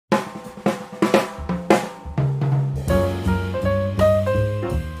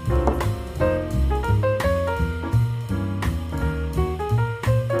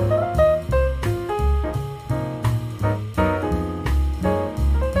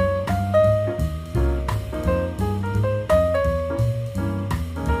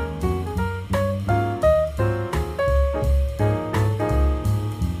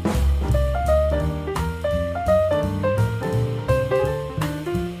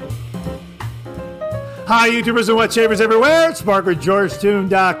Hi, YouTubers and wet shavers everywhere. It's Mark with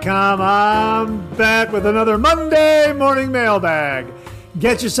GeorgeToon.com. I'm back with another Monday morning mailbag.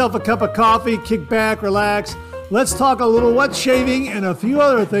 Get yourself a cup of coffee, kick back, relax. Let's talk a little wet shaving and a few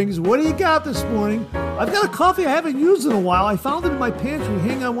other things. What do you got this morning? I've got a coffee I haven't used in a while. I found it in my pantry.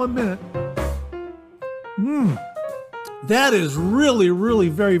 Hang on 1 minute. That is really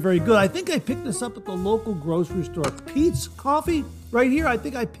very, very good. I think I picked this up at the local grocery store. Pete's Coffee right here. I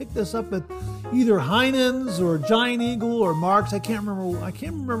think I picked this up at either Heinen's or Giant Eagle or Mark's. I can't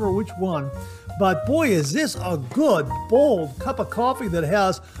remember which one. But boy, is this a good, bold cup of coffee that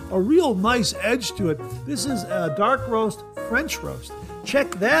has a real nice edge to it. This is a dark roast, French roast.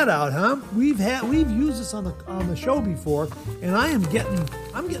 Check that out, huh? We've used this on the show before, and I'm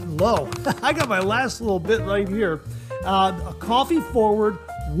getting low. I got my last little bit right here. A coffee forward,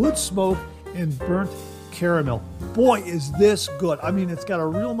 wood smoke, and burnt caramel. Boy, is this good. I mean, it's got a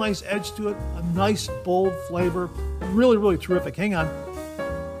real nice edge to it, a nice, bold flavor. Really terrific. Hang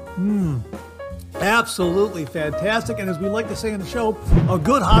on. Absolutely fantastic. And as we like to say on the show, a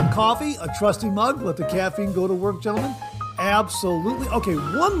good hot coffee, a trusty mug. Let the caffeine go to work, gentlemen. Absolutely. Okay,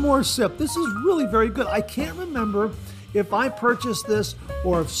 one more sip. This is really very good. I can't remember if I purchased this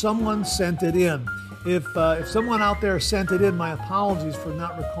or if someone sent it in. If someone out there sent it in, my apologies for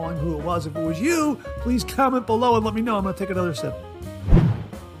not recalling who it was. If it was you, please comment below and let me know. I'm going to take another sip.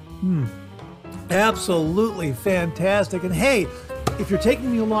 Absolutely fantastic. And hey, if you're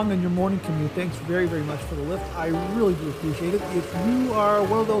taking me along on your morning commute, thanks very much for the lift. I really do appreciate it. If you are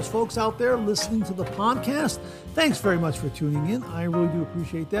one of those folks out there listening to the podcast, thanks very much for tuning in. I really do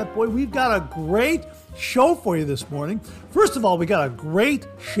appreciate that. Boy, we've got a great show for you this morning. First of all, we got a great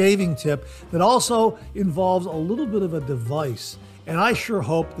shaving tip that also involves a little bit of a device. And I sure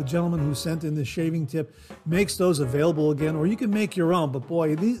hope the gentleman who sent in this shaving tip makes those available again, or you can make your own. But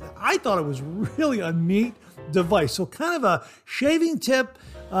boy, I thought it was really a neat device. So kind of a shaving tip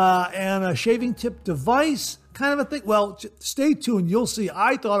and a shaving tip device kind of a thing. Well, stay tuned. You'll see.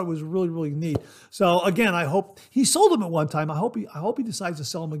 I thought it was really neat. So again, I hope he sold them at one time. I hope he decides to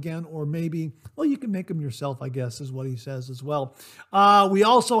sell them again, or maybe, well, you can make them yourself, I guess, is what he says as well. We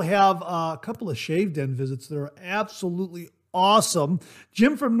also have a couple of shave den visits that are absolutely awesome.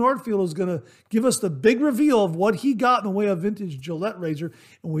 Jim from Northfield is going to give us the big reveal of what he got in the way of vintage Gillette razor.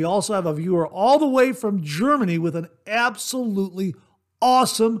 And we also have a viewer all the way from Germany with an absolutely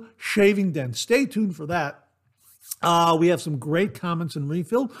awesome shaving den. Stay tuned for that. We have some great comments and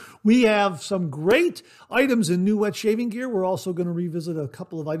refill. We have some great items in new wet shaving gear. We're also going to revisit a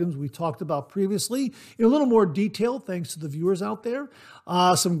couple of items we talked about previously in a little more detail, thanks to the viewers out there.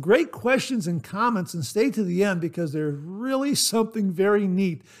 Some great questions and comments, and stay to the end because there's really something very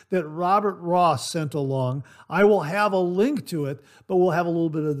neat that Robert Ross sent along. I will have a link to it, but we'll have a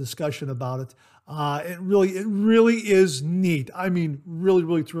little bit of discussion about it. It really is neat. I mean,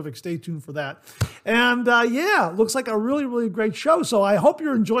 really terrific. Stay tuned for that. And yeah, looks like a really great show. So I hope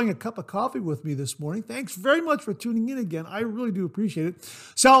you're enjoying a cup of coffee with me this morning. Thanks very much for tuning in again. I really do appreciate it.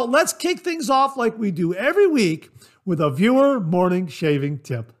 So let's kick things off like we do every week with a viewer morning shaving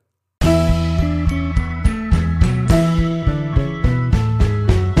tip.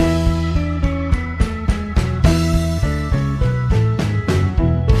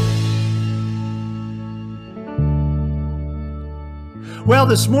 Well,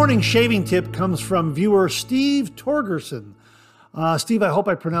 this morning's shaving tip comes from viewer Steve Torgerson. Steve, I hope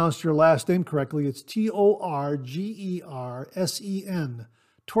I pronounced your last name correctly. It's Torgersen.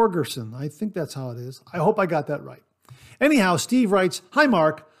 Torgerson. I think that's how it is. I hope I got that right. Anyhow, Steve writes, "Hi,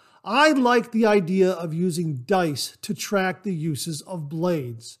 Mark. I like the idea of using dice to track the uses of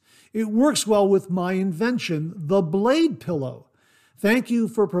blades. It works well with my invention, the blade pillow. Thank you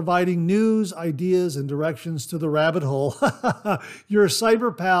for providing news, ideas, and directions to the rabbit hole." Your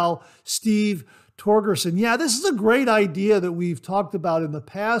cyber pal, Steve Torgerson. Yeah, this is a great idea that we've talked about in the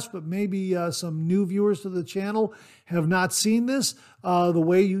past, but maybe some new viewers to the channel have not seen this. The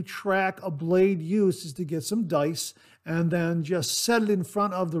way you track a blade use is to get some dice and then just set it in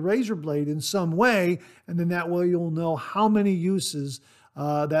front of the razor blade in some way, and then that way you'll know how many uses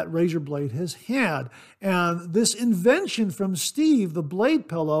that razor blade has had. And this invention from Steve, the blade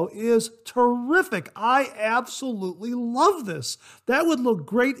pillow, is terrific. I absolutely love this. That would look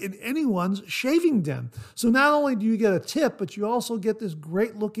great in anyone's shaving den. So not only do you get a tip, but you also get this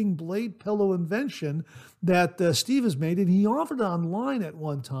great looking blade pillow invention that Steve has made, and he offered it online at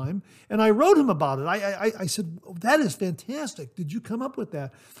one time, and I wrote him about it. I said, that is fantastic. Did you come up with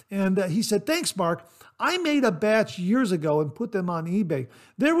that? And he said, thanks, Mark. I made a batch years ago and put them on eBay.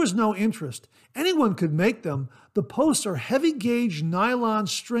 There was no interest. Anyone could make them. The posts are heavy gauge nylon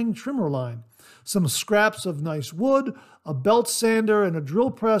string trimmer line. Some scraps of nice wood, a belt sander, and a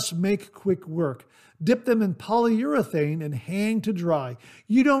drill press make quick work. Dip them in polyurethane and hang to dry.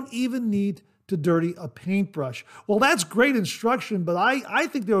 You don't even need to dirty a paintbrush. Well, that's great instruction, but I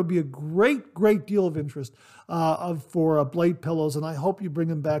think there would be a great deal of interest for blade pillows, and I hope you bring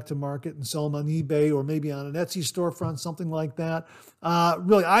them back to market and sell them on eBay or maybe on an Etsy storefront, something like that.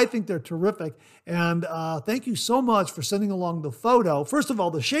 Really, I think they're terrific, and thank you so much for sending along the photo. First of all,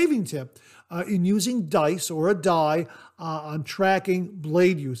 the shaving tip in using dice or a die on tracking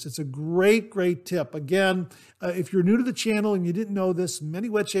blade use. It's a great tip. Again, if you're new to the channel and you didn't know this, many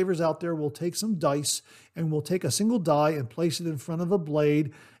wet shavers out there will take some dice and will take a single die and place it in front of a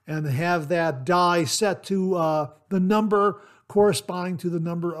blade and have that die set to the number corresponding to the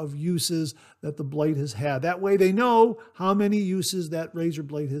number of uses that the blade has had. That way they know how many uses that razor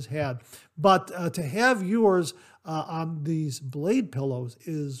blade has had. But to have yours on these blade pillows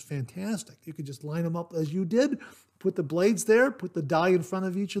is fantastic. You could just line them up as you did, put the blades there, put the die in front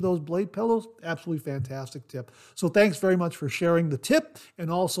of each of those blade pillows. Absolutely fantastic tip. So thanks very much for sharing the tip and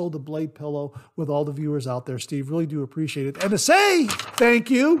also the blade pillow with all the viewers out there, Steve. Really do appreciate it. And to say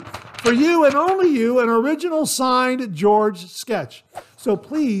thank you, for you and only you, an original signed George sketch. So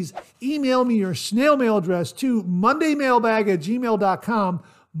please email me your snail mail address to mondaymailbag@gmail.com,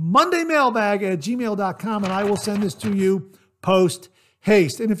 mondaymailbag@gmail.com, and I will send this to you post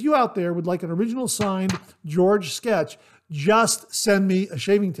haste. And if you out there would like an original signed George sketch, just send me a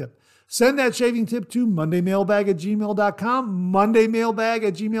shaving tip. Send that shaving tip to mondaymailbag@gmail.com,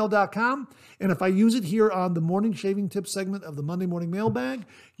 mondaymailbag@gmail.com. And if I use it here on the morning shaving tip segment of the Monday Morning Mailbag,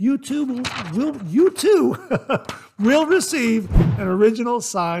 you too will receive an original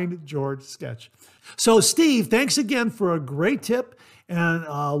signed George sketch. So Steve, thanks again for a great tip and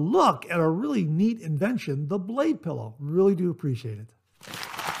a look at a really neat invention, the blade pillow. Really do appreciate it.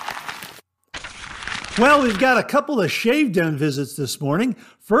 Well, we've got a couple of Shave Den visits this morning.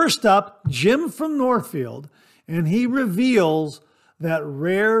 First up, Jim from Northfield, and he reveals that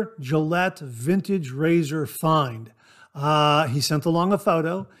rare Gillette vintage razor find. He sent along a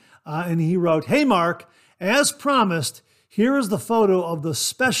photo, and he wrote, "Hey Mark, as promised, here is the photo of the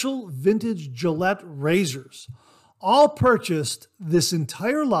special vintage Gillette razors. All purchased this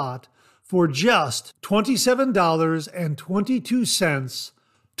entire lot for just $27.22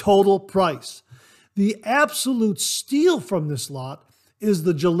 total price. The absolute steal from this lot is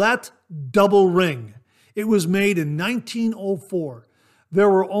the Gillette Double Ring. It was made in 1904. There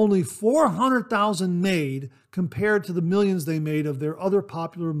were only 400,000 made compared to the millions they made of their other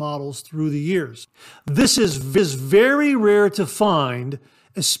popular models through the years. This is very rare to find,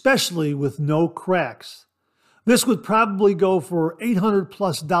 especially with no cracks. This would probably go for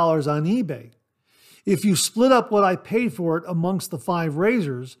 $800+ on eBay. If you split up what I paid for it amongst the 5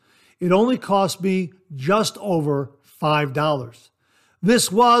 razors, it only cost me just over $5.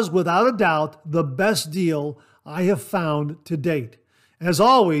 This was, without a doubt, the best deal I have found to date. As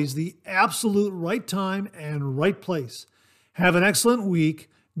always, the absolute right time and right place. Have an excellent week,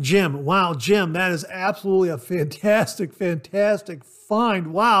 Jim." Wow, Jim, that is absolutely a fantastic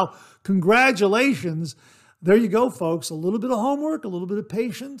find. Wow, congratulations. There you go, folks. A little bit of homework, a little bit of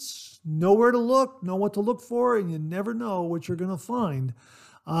patience, know where to look, know what to look for, and you never know what you're going to find.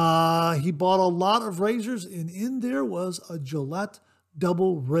 He bought a lot of razors, and in there was a Gillette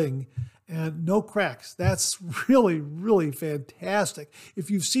Double Ring and no cracks. That's really fantastic.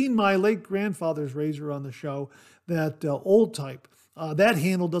 If you've seen my late grandfather's razor on the show, that old type, that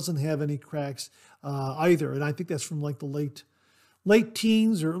handle doesn't have any cracks either. And I think that's from like the late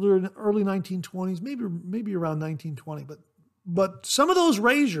teens or early 1920s, maybe around 1920. But some of those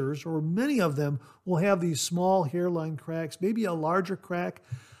razors, or many of them, will have these small hairline cracks, maybe a larger crack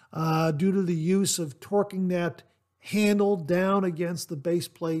due to the use of torquing that handle down against the base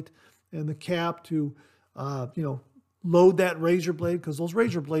plate and the cap to, load that razor blade, because those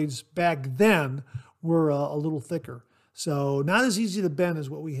razor blades back then were a little thicker. So not as easy to bend as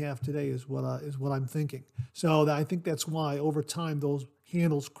what we have today is what I'm thinking. So I think that's why over time those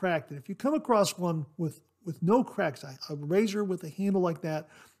handles cracked. And if you come across one with no cracks, a razor with a handle like that,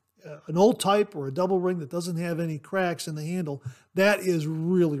 an old type or a double ring that doesn't have any cracks in the handle, that is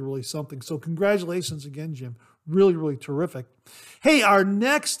really something. So congratulations again, Jim. Really terrific. Hey, our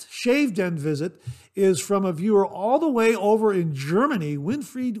next Shave Den visit is from a viewer all the way over in Germany,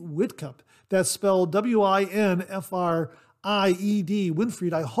 Winfried Whitcup. That's spelled Winfried,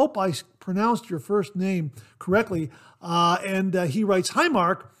 Winfried. I hope I pronounced your first name correctly. And he writes, "Hi,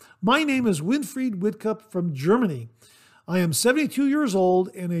 Mark. My name is Winfried Whitcup from Germany. I am 72 years old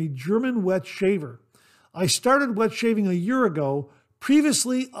and a German wet shaver. I started wet shaving a year ago,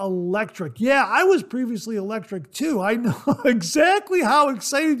 previously electric." Yeah, I was previously electric too. I know exactly how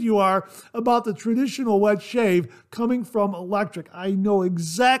excited you are about the traditional wet shave coming from electric. I know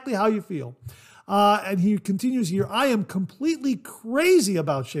exactly how you feel. And he continues here, "I am completely crazy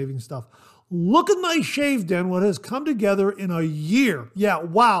about shaving stuff. Look at my shave den, what has come together in a year." Yeah,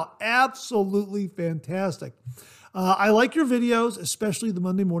 wow, absolutely fantastic. "I like your videos, especially the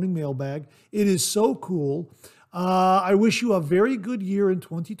Monday morning mailbag. It is so cool. I wish you a very good year in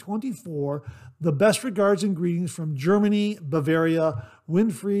 2024. The best regards and greetings from Germany, Bavaria,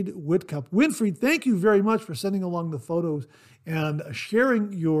 Winfried Whitcup." Winfried, thank you very much for sending along the photos and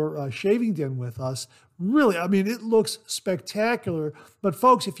sharing your shaving den with us. Really, I mean, it looks spectacular. But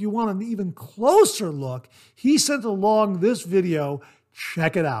folks, if you want an even closer look, he sent along this video.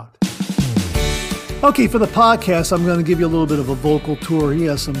 Check it out. Okay, for the podcast, I'm going to give you a little bit of a vocal tour. He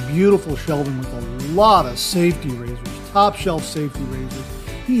has some beautiful shelving with a lot of safety razors, top shelf safety razors.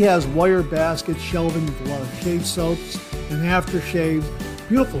 He has wire basket shelving with a lot of shave soaps and aftershaves.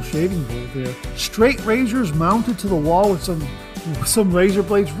 Beautiful shaving bowl there. Straight razors mounted to the wall with some razor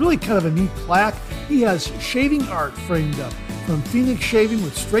blades. Really kind of a neat plaque. He has shaving art framed up from Phoenix Shaving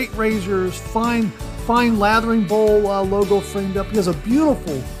with straight razors, fine lathering bowl logo framed up. He has a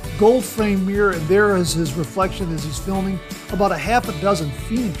beautiful gold frame mirror, and there is his reflection as he's filming. About a half a dozen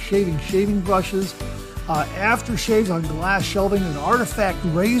Phoenix shaving brushes, aftershaves on glass shelving, an artifact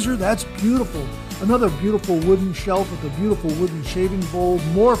razor. That's beautiful. Another beautiful wooden shelf with a beautiful wooden shaving bowl,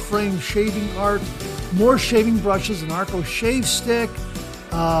 more framed shaving art, more shaving brushes, an Arco shave stick,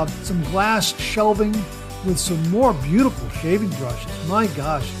 some glass shelving with some more beautiful shaving brushes. My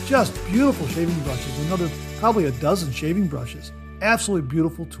gosh, just beautiful shaving brushes. Another probably a dozen shaving brushes. Absolutely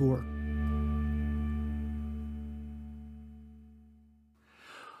beautiful tour.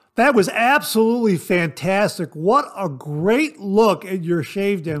 That was absolutely fantastic. What a great look at your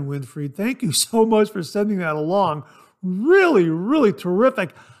shave den, Winfried. Thank you so much for sending that along. Really, really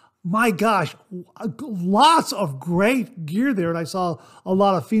terrific. My gosh, lots of great gear there. And I saw a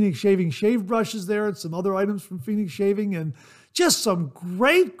lot of Phoenix Shaving shave brushes there and some other items from Phoenix Shaving and just some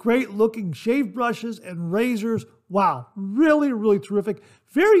great looking shave brushes and razors. Wow, really, really terrific.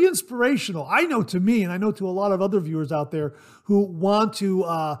 Very inspirational. I know to me, and I know to a lot of other viewers out there who want to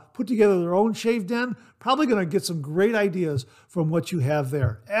put together their own shave den, probably going to get some great ideas from what you have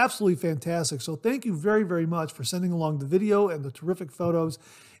there. Absolutely fantastic. So thank you very, very much for sending along the video and the terrific photos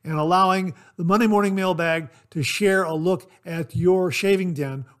and allowing the Monday Morning Mailbag to share a look at your shaving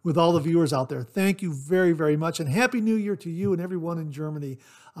den with all the viewers out there. Thank you very, very much, and Happy New Year to you and everyone in Germany.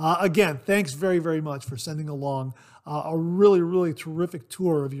 Again, thanks very, very much for sending along a really, really terrific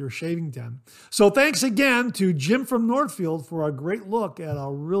tour of your shaving den. So thanks again to Jim from Northfield for a great look at a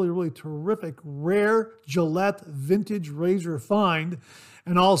really, really terrific rare Gillette vintage razor find,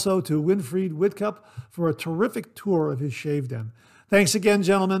 and also to Winfried Whitcup for a terrific tour of his shave den. Thanks again,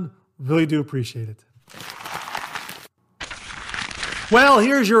 gentlemen. Really do appreciate it. Well,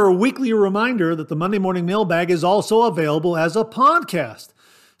 here's your weekly reminder that the Monday Morning Mailbag is also available as a podcast.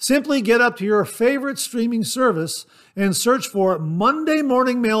 Simply get up to your favorite streaming service and search for Monday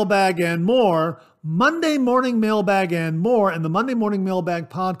Morning Mailbag and More, Monday Morning Mailbag and More, and the Monday Morning Mailbag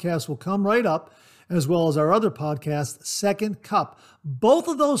podcast will come right up, as well as our other podcast, Second Cup. Both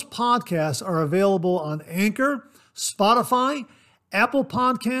of those podcasts are available on Anchor, Spotify, Apple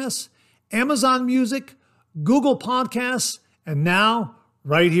Podcasts, Amazon Music, Google Podcasts, and now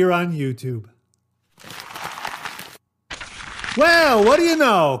right here on YouTube. Well, what do you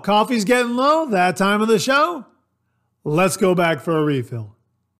know? Coffee's getting low, that time of the show. Let's go back for a refill.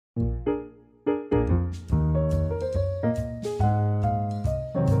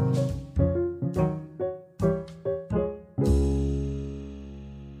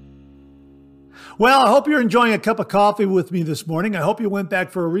 Well, I hope you're enjoying a cup of coffee with me this morning. I hope you went back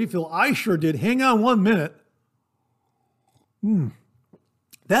for a refill. I sure did. Hang on 1 minute.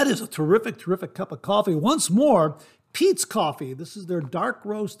 That is a terrific, terrific cup of coffee. Once more, Pete's Coffee. This is their dark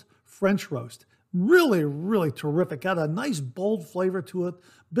roast, French roast. Really, really terrific. Got a nice bold flavor to it.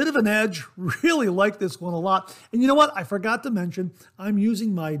 Bit of an edge. Really like this one a lot. And you know what? I forgot to mention, I'm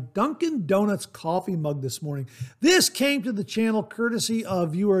using my Dunkin' Donuts coffee mug this morning. This came to the channel courtesy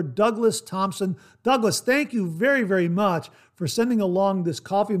of viewer Douglas Thompson. Douglas, thank you very, very much for sending along this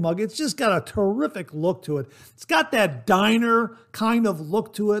coffee mug. It's just got a terrific look to it. It's got that diner kind of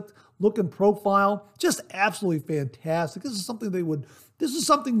look to it. look and profile, just absolutely fantastic. This is something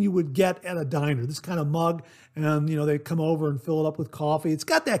you would get at a diner, this kind of mug, and they come over and fill it up with coffee. It's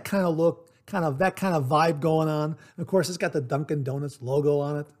got that kind of look, that kind of vibe going on. And of course, it's got the Dunkin' Donuts logo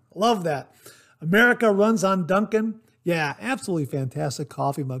on it. Love that. America runs on Dunkin'. Yeah, absolutely fantastic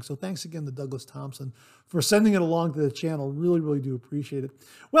coffee mug. So thanks again to Douglas Thompson for sending it along to the channel. Really, really do appreciate it.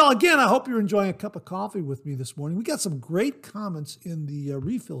 Well, again, I hope you're enjoying a cup of coffee with me this morning. We got some great comments in the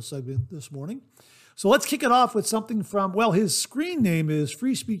refill segment this morning. So let's kick it off with something from, his screen name is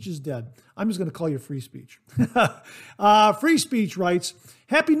Free Speech is Dead. I'm just going to call you Free Speech. Free Speech writes,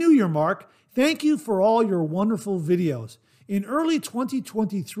 Happy New Year, Mark. Thank you for all your wonderful videos. In early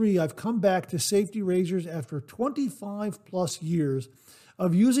 2023, I've come back to safety razors after 25 plus years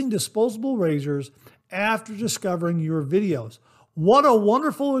of using disposable razors after discovering your videos. What a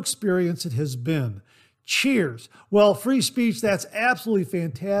wonderful experience it has been. Cheers. Well, Free Speech, that's absolutely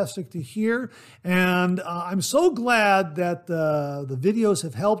fantastic to hear. And I'm so glad that the videos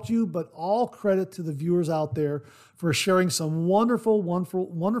have helped you, but all credit to the viewers out there for sharing some wonderful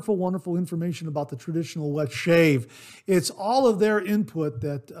information about the traditional wet shave. It's all of their input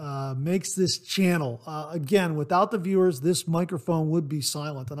that makes this channel. Again, without the viewers, this microphone would be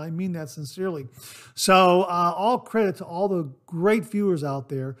silent, and I mean that sincerely. So all credit to all the great viewers out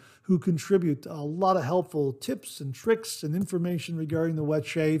there who contribute a lot of helpful tips and tricks and information regarding the wet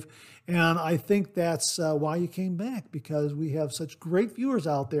shave. And I think that's why you came back, because we have such great viewers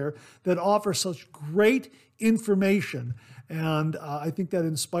out there that offer such great information. And I think that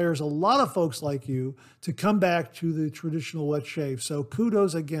inspires a lot of folks like you to come back to the traditional wet shave. So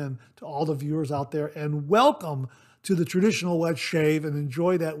kudos again to all the viewers out there, and welcome to the traditional wet shave, and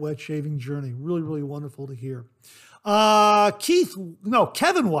enjoy that wet shaving journey. Really, really wonderful to hear. Kevin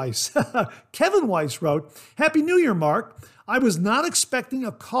Weiss. Kevin Weiss wrote, Happy New Year, Mark. I was not expecting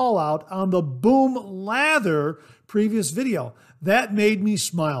a call out on the boom lather previous video. That made me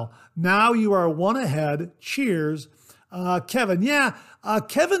smile. Now you are one ahead. Cheers. Kevin. Yeah,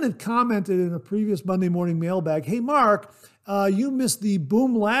 Kevin had commented in a previous Monday morning mailbag, hey, Mark, you missed the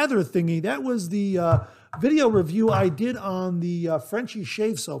boom lather thingy. That was the video review I did on the Frenchie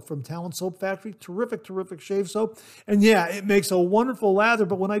shave soap from Talent Soap Factory. Terrific, terrific shave soap. And yeah, it makes a wonderful lather,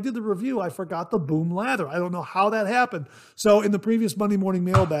 but when I did the review, I forgot the boom lather. I don't know how that happened. So in the previous Monday morning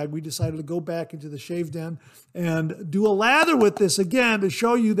mailbag, we decided to go back into the shave den and do a lather with this again to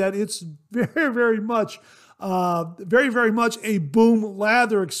show you that it's very, very much a boom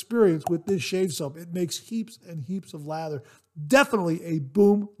lather experience with this shave soap. It makes heaps and heaps of lather. Definitely a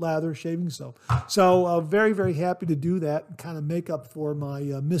boom lather shaving soap. So very, very happy to do that and kind of make up for my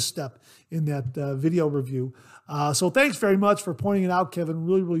misstep in that video review. So thanks very much for pointing it out, Kevin.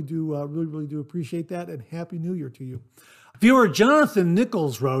 Really do appreciate that, and Happy New Year to you. Viewer Jonathan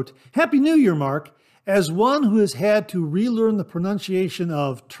Nichols wrote, Happy New Year, Mark. As one who has had to relearn the pronunciation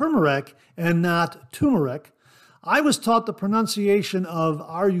of turmeric and not turmeric, I was taught the pronunciation of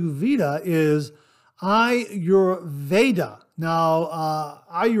Ayurveda is Ayurveda. Now,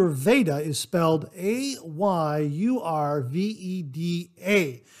 Ayurveda is spelled Ayurveda.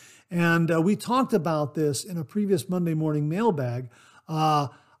 And we talked about this in a previous Monday morning mailbag.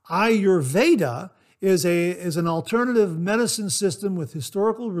 Ayurveda is an alternative medicine system with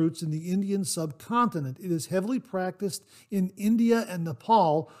historical roots in the Indian subcontinent. It is heavily practiced in India and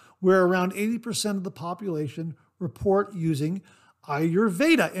Nepal, where around 80% of the population report using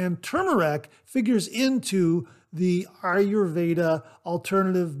Ayurveda. And turmeric figures into the Ayurveda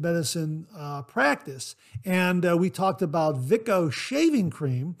alternative medicine practice. And we talked about Vico shaving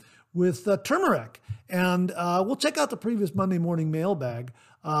cream with turmeric. And we'll check out the previous Monday morning mailbag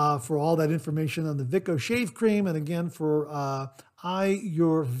for all that information on the Vico shave cream, and again for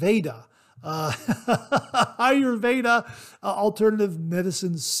Ayurveda. Ayurveda alternative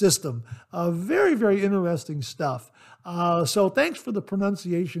medicine system. Very, very interesting stuff. So thanks for the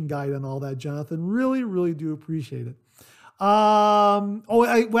pronunciation guide and all that, Jonathan. Really, really do appreciate it.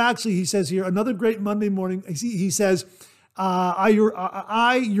 Actually, he says here, another great Monday morning. He says,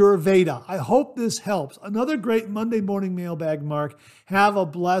 Ayurveda. I hope this helps. Another great Monday morning mailbag, Mark. Have a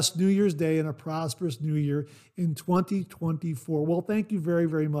blessed New Year's Day and a prosperous New Year in 2024. Well, thank you very,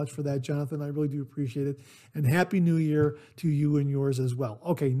 very much for that, Jonathan. I really do appreciate it. And Happy New Year to you and yours as well.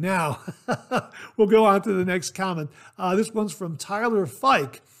 Okay, now we'll go on to the next comment. This one's from Tyler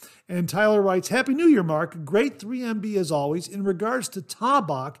Fike. And Tyler writes, Happy New Year, Mark. Great 3MB as always. In regards to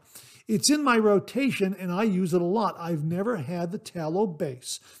Tabak, it's in my rotation and I use it a lot. I've never had the tallow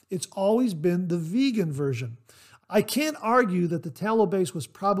base. It's always been the vegan version. I can't argue that the tallow base was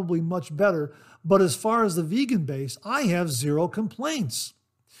probably much better, but as far as the vegan base, I have zero complaints.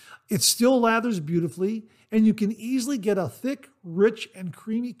 It still lathers beautifully, and you can easily get a thick, rich, and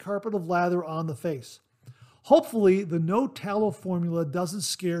creamy carpet of lather on the face. Hopefully, the no tallow formula doesn't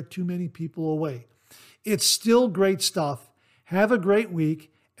scare too many people away. It's still great stuff. Have a great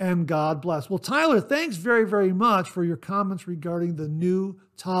week, and God bless. Well, Tyler, thanks very, very much for your comments regarding the new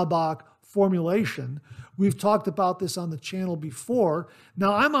Tabak formulation. We've talked about this on the channel before.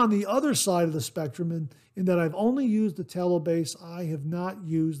 Now, I'm on the other side of the spectrum in that I've only used the tallow base. I have not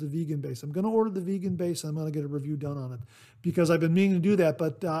used the vegan base. I'm going to order the vegan base, and I'm going to get a review done on it because I've been meaning to do that,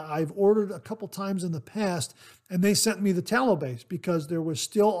 but I've ordered a couple times in the past, and they sent me the tallow base because there was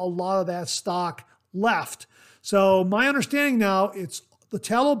still a lot of that stock left. So my understanding now, it's the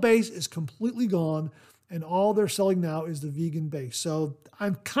tallow base is completely gone, and all they're selling now is the vegan base. So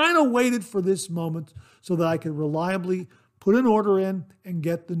I'm kind of waited for this moment so that I could reliably put an order in and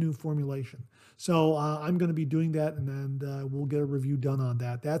get the new formulation. So I'm going to be doing that, and we'll get a review done on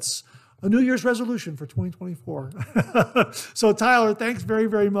that. That's a New Year's resolution for 2024. So Tyler, thanks very,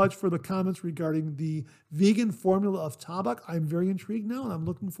 very much for the comments regarding the vegan formula of Tabak. I'm very intrigued now, and I'm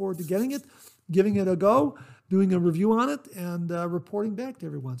looking forward to getting it, giving it a go, doing a review on it, and reporting back to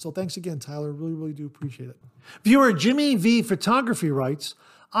everyone. So thanks again, Tyler. Really, really do appreciate it. Viewer Jimmy V Photography writes,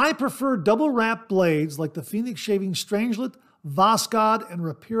 I prefer double wrap blades like the Phoenix Shaving Strangelet, Voskhod, and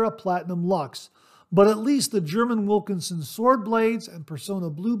Rapira Platinum Luxe. But at least the German Wilkinson sword blades and Persona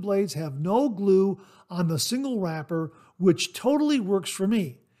Blue blades have no glue on the single wrapper, which totally works for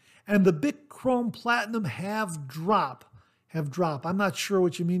me. And the Bic Chrome Platinum have drop. I'm not sure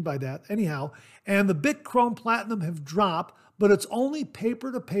what you mean by that. Anyhow, and the Bic Chrome Platinum have drop, but it's only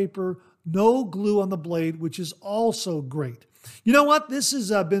paper to paper, no glue on the blade, which is also great. You know what? This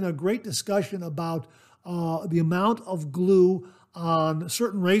has been a great discussion about the amount of glue on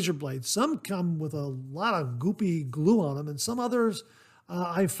certain razor blades. Some come with a lot of goopy glue on them, and some others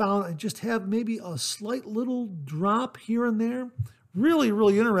I found I just have maybe a slight little drop here and there. Really,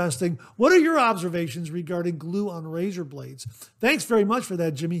 really interesting. What are your observations regarding glue on razor blades? Thanks very much for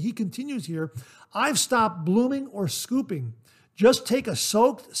that, Jimmy. He continues here. I've stopped blooming or scooping. Just take a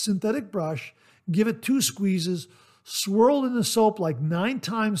soaked synthetic brush, give it 2 squeezes, swirl in the soap like 9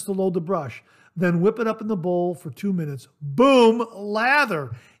 times to load the brush. Then whip it up in the bowl for 2 minutes. Boom,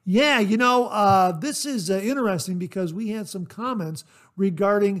 lather. Yeah, you know, this is interesting because we had some comments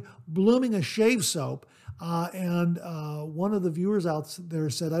regarding blooming a shave soap. And one of the viewers out there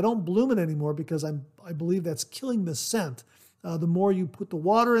said, I don't bloom it anymore because I believe that's killing the scent. The more you put the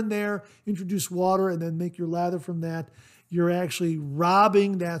water in there, introduce water, and then make your lather from that, you're actually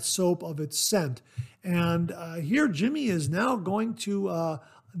robbing that soap of its scent. And here Jimmy is now going to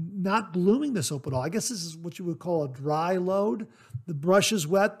not blooming the soap at all. I guess this is what you would call a dry load. The brush is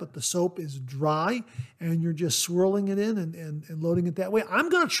wet, but the soap is dry, and you're just swirling it in and loading it that way. I'm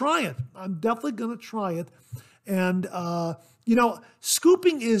going to try it. I'm definitely going to try it. And, you know,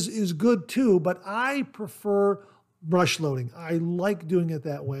 scooping is good too, but I prefer brush loading. I like doing it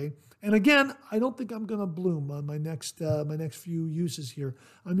that way. And again, I don't think I'm going to bloom on my next few uses here.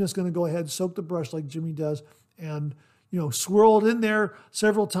 I'm just going to go ahead, soak the brush like Jimmy does, and swirl it in there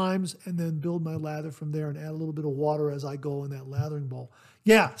several times and then build my lather from there and add a little bit of water as I go in that lathering bowl.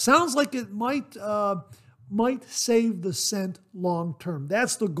 Yeah, sounds like it might save the scent long term.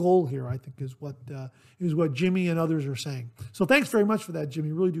 That's the goal here, I think, is what Jimmy and others are saying. So thanks very much for that,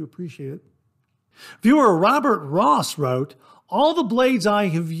 Jimmy. Really do appreciate it. Viewer Robert Ross wrote, all the blades I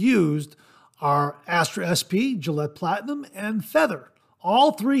have used are Astra SP, Gillette Platinum, and Feather.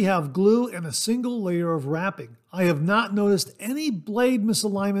 All 3 have glue and a single layer of wrapping. I have not noticed any blade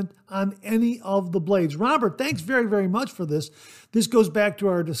misalignment on any of the blades. Robert, thanks very, very much for this. This goes back to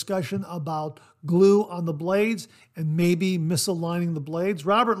our discussion about glue on the blades and maybe misaligning the blades.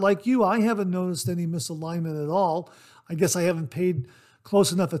 Robert, like you, I haven't noticed any misalignment at all. I guess I haven't paid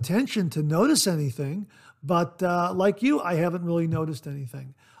close enough attention to notice anything, but like you, I haven't really noticed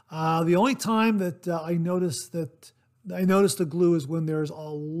anything. The only time that I noticed the glue is when there's a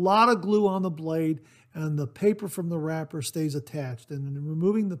lot of glue on the blade and the paper from the wrapper stays attached. And in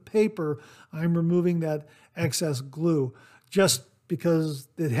removing the paper, I'm removing that excess glue just because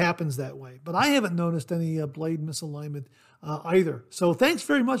it happens that way. But I haven't noticed any blade misalignment either. So thanks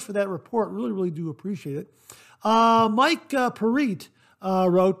very much for that report. Really, really do appreciate it. Mike Parit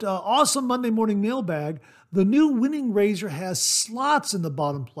wrote, awesome Monday morning mailbag. The new winning razor has slots in the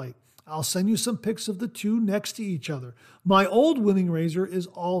bottom plate. I'll send you some pics of the 2 next to each other. My old winning razor is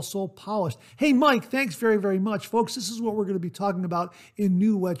also polished. Hey, Mike, thanks very, very much. Folks, this is what we're going to be talking about in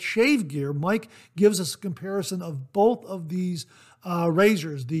new wet shave gear. Mike gives us a comparison of both of these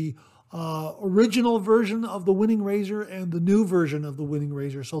razors, the original version of the winning razor and the new version of the winning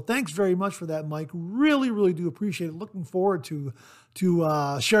razor. So thanks very much for that, Mike. Really, really do appreciate it. Looking forward to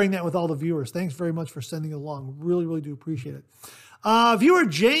sharing that with all the viewers. Thanks very much for sending it along. Really, really do appreciate it. Viewer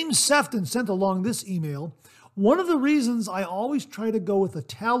James Sefton sent along this email. One of the reasons I always try to go with a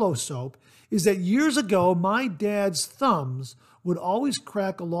tallow soap is that years ago, my dad's thumbs would always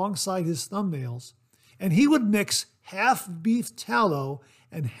crack alongside his thumbnails, and he would mix half beef tallow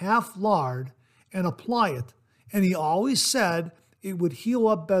and half lard and apply it. And he always said it would heal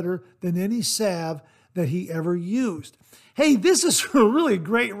up better than any salve that he ever used. Hey, this is a really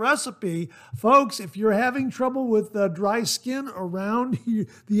great recipe. Folks, if you're having trouble with dry skin around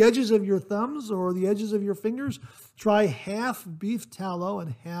the edges of your thumbs or the edges of your fingers, try half beef tallow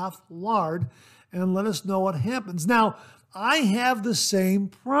and half lard and let us know what happens. Now, I have the same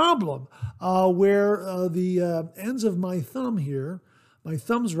problem where the ends of my thumb here, my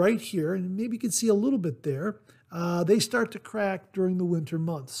thumb's right here, and maybe you can see a little bit there, they start to crack during the winter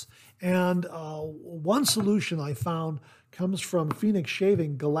months. And one solution I found comes from Phoenix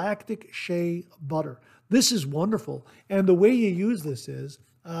Shaving Galactic Shea Butter. This is wonderful. And the way you use this is,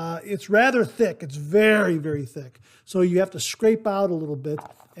 it's rather thick. It's very, very thick. So you have to scrape out a little bit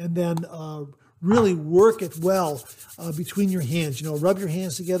and then really work it well between your hands. You know, rub your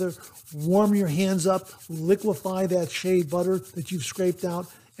hands together, warm your hands up, liquefy that shea butter that you've scraped out,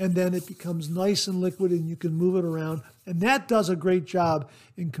 and then it becomes nice and liquid and you can move it around. And that does a great job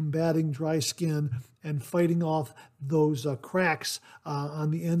in combating dry skin and fighting off those cracks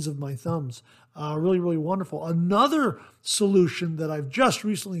on the ends of my thumbs. Really, really wonderful. Another solution that I've just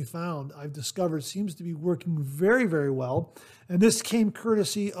recently found, I've discovered seems to be working very, very well. And this came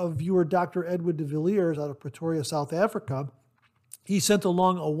courtesy of viewer Dr. Edward de Villiers out of Pretoria, South Africa. He sent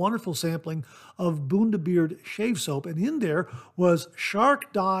along a wonderful sampling of Bundabeard shave soap, and in there was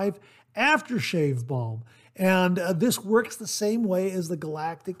Shark Dive Aftershave Balm. And this works the same way as the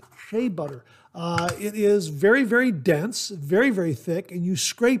Galactic Shea Butter. It is very, very dense, very, very thick, and you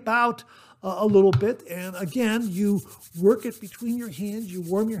scrape out a little bit. And again, you work it between your hands, you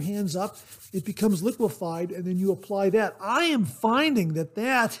warm your hands up, it becomes liquefied, and then you apply that. I am finding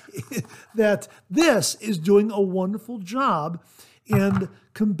that this is doing a wonderful job in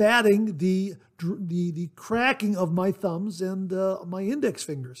combating the cracking of my thumbs and my index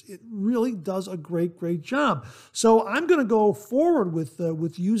fingers. It really does a great, great job. So I'm going to go forward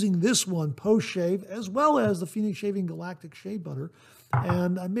with using this one post-shave as well as the Phoenix Shaving Galactic Shea Butter,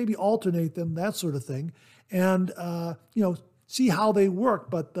 and maybe alternate them, that sort of thing, and see how they work.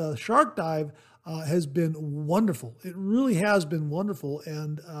 But the Shark Dive has been wonderful. It really has been wonderful,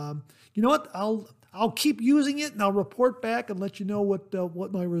 and you know what? I'll keep using it, and I'll report back and let you know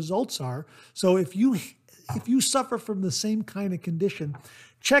what my results are. So if you suffer from the same kind of condition,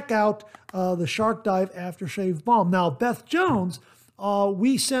 check out the Shark Dive Aftershave Balm. Now, Beth Jones,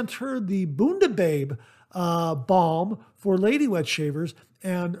 we sent her the Bundababe balm for lady wet shavers,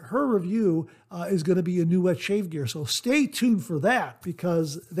 and her review is going to be a new wet shave gear. So stay tuned for that,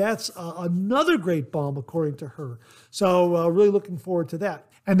 because that's another great balm according to her. So really looking forward to that.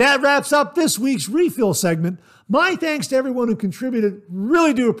 And that wraps up this week's refill segment. My thanks to everyone who contributed.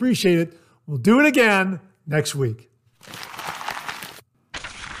 Really do appreciate it. We'll do it again next week.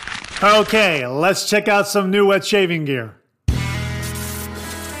 Okay, let's check out some new wet shaving gear.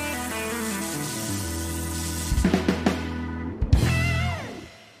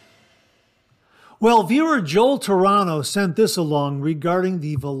 Well, viewer Joel Torano sent this along regarding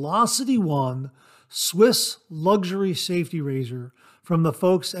the Velocity One Swiss luxury safety razor from the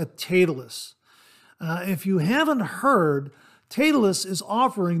folks at Taitalus. If you haven't heard, Taitalus is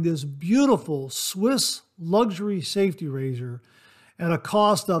offering this beautiful Swiss luxury safety razor at a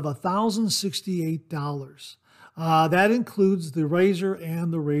cost of $1,068. That includes the razor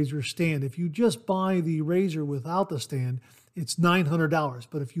and the razor stand. If you just buy the razor without the stand, it's $900.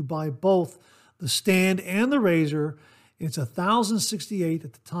 But if you buy both the stand and the razor, it's $1,068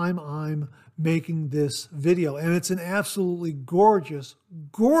 at the time I'm making this video. And it's an absolutely gorgeous,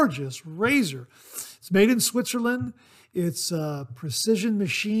 gorgeous razor. It's made in Switzerland. It's precision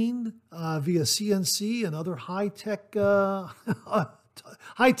machined via CNC and other high-tech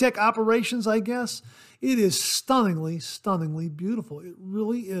operations, I guess. It is stunningly, stunningly beautiful. It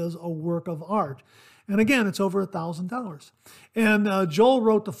really is a work of art. And again, it's over $1,000. And Joel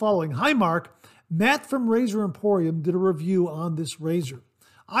wrote the following. Hi, Mark. Matt from Razor Emporium did a review on this razor.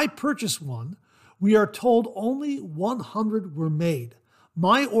 I purchased one. We are told only 100 were made.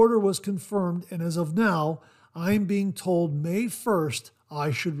 My order was confirmed, and as of now, I'm being told May 1st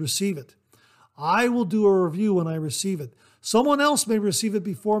I should receive it. I will do a review when I receive it. Someone else may receive it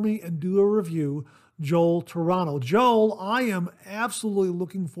before me and do a review, Joel Toronto. Joel, I am absolutely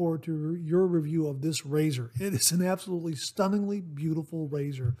looking forward to your review of this razor. It is an absolutely stunningly beautiful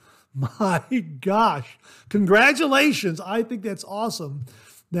razor. My gosh, congratulations. I think that's awesome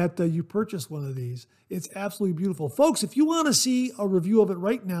that you purchased one of these. It's absolutely beautiful. Folks, if you want to see a review of it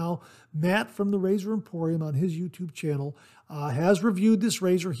right now, Matt from the Razor Emporium on his YouTube channel has reviewed this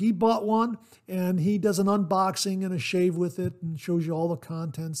razor. He bought one, and he does an unboxing and a shave with it and shows you all the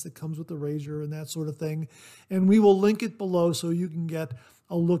contents that comes with the razor and that sort of thing. And we will link it below so you can get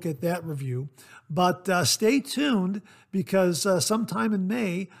a look at that review. But stay tuned, because sometime in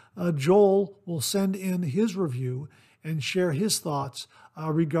May, Joel will send in his review and share his thoughts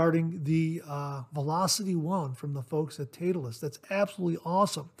regarding the Velocity One from the folks at Titleist. That's absolutely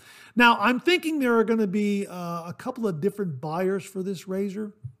awesome. Now, I'm thinking there are going to be a couple of different buyers for this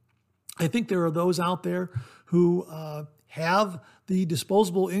razor. I think there are those out there who have the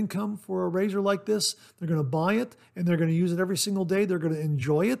disposable income for a razor like this. They're going to buy it, and they're going to use it every single day. They're going to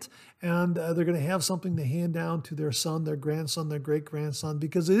enjoy it, and they're going to have something to hand down to their son, their grandson, their great-grandson,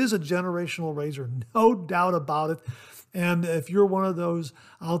 because it is a generational razor, no doubt about it. And if you're one of those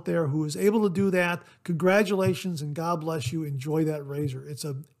out there who is able to do that, congratulations and God bless you. Enjoy that razor. It's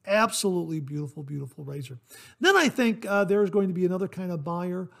an absolutely beautiful, beautiful razor. Then I think there's going to be another kind of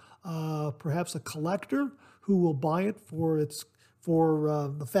buyer, perhaps a collector, who will buy it for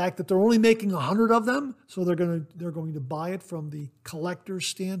the fact that they're only making 100 of them. So they're going to buy it from the collector's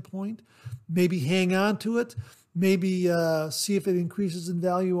standpoint, maybe hang on to it, maybe see if it increases in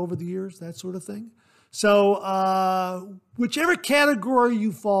value over the years, that sort of thing. So whichever category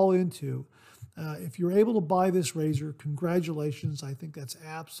you fall into, if you're able to buy this razor, congratulations. I think that's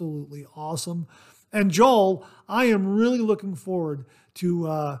absolutely awesome. And Joel, I am really looking forward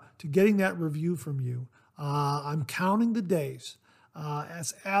to getting that review from you. I'm counting the days.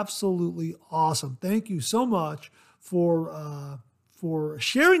 That's absolutely awesome. Thank you so much for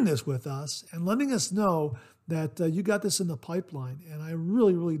sharing this with us and letting us know that you got this in the pipeline, and I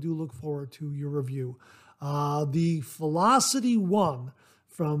really, really do look forward to your review. The Velocity One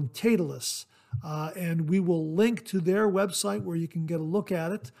from Titleist, and we will link to their website where you can get a look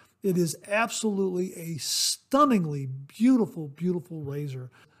at it. It is absolutely a stunningly beautiful, beautiful razor.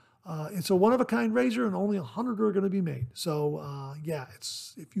 It's a one-of-a-kind razor, and only 100 are going to be made. So, yeah,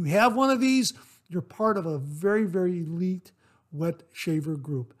 if you have one of these, you're part of a very, very elite wet shaver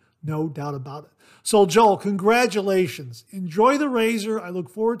group. No doubt about it. So, Joel, congratulations. Enjoy the razor. I look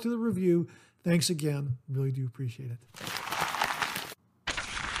forward to the review. Thanks again. Really do appreciate it.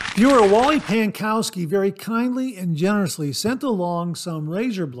 Viewer Wally Pankowski very kindly and generously sent along some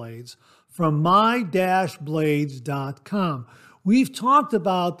razor blades from my-blades.com. We've talked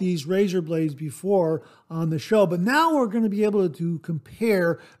about these razor blades before on the show, but now we're going to be able to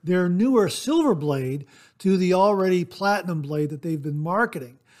compare their newer silver blade to the already platinum blade that they've been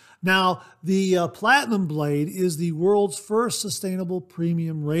marketing. Now, the Platinum blade is the world's first sustainable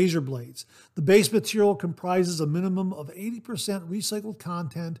premium razor blades. The base material comprises a minimum of 80% recycled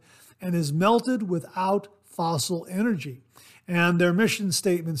content and is melted without fossil energy. And their mission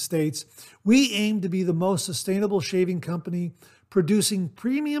statement states, "We aim to be the most sustainable shaving company, producing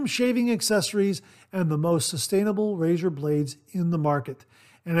premium shaving accessories and the most sustainable razor blades in the market."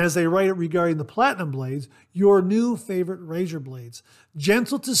 And as they write it regarding the Platinum blades, your new favorite razor blades,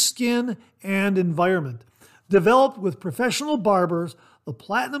 gentle to skin and environment. Developed with professional barbers, the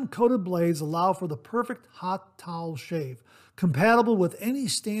Platinum-coated blades allow for the perfect hot towel shave, compatible with any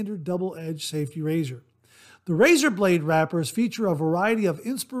standard double-edged safety razor. The razor blade wrappers feature a variety of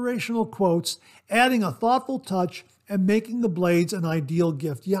inspirational quotes, adding a thoughtful touch and making the blades an ideal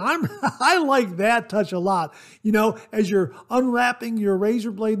gift. Yeah, I like that touch a lot. You know, as you're unwrapping your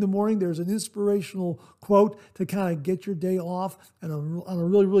razor blade in the morning, there's an inspirational quote to kind of get your day off and on a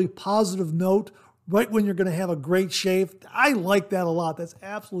really, really positive note, right when you're going to have a great shave. I like that a lot. That's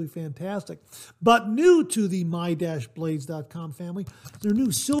absolutely fantastic. But new to the my-blades.com family, their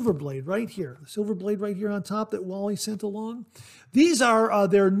new silver blade right here. The silver blade right here on top that Wally sent along. These are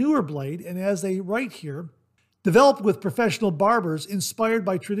their newer blade, and as they write here, developed with professional barbers inspired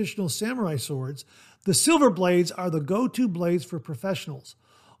by traditional samurai swords, the silver blades are the go-to blades for professionals.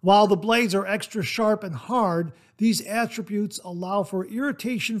 While the blades are extra sharp and hard, these attributes allow for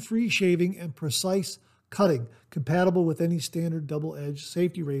irritation-free shaving and precise cutting, compatible with any standard double-edged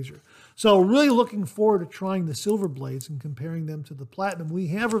safety razor. So really looking forward to trying the silver blades and comparing them to the Platinum. We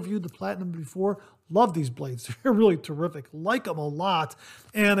have reviewed the Platinum before. Love these blades. They're really terrific. Like them a lot.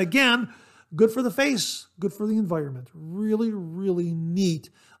 And again, good for the face, good for the environment. Really, really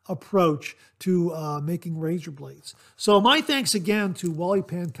neat approach to making razor blades. So my thanks again to Wally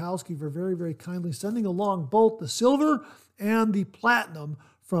Pankowski for very, very kindly sending along both the silver and the platinum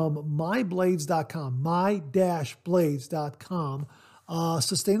from myblades.com, my-blades.com,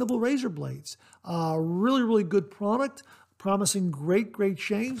 sustainable razor blades. Really, really good product, promising great, great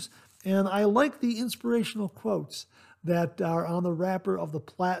shaves. And I like the inspirational quotes that are on the wrapper of the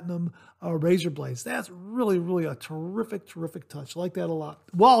platinum razor blades. That's really, really a terrific, terrific touch. I like that a lot.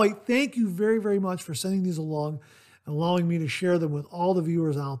 Wally, thank you very, very much for sending these along and allowing me to share them with all the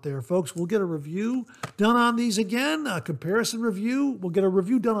viewers out there. Folks, we'll get a review done on these again, a comparison review. We'll get a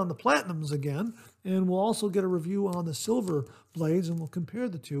review done on the platinums again, and we'll also get a review on the silver blades, and we'll compare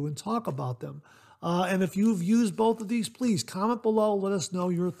the two and talk about them. And if you've used both of these, please comment below. Let us know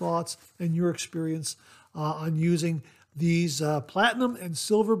your thoughts and your experience on using these platinum and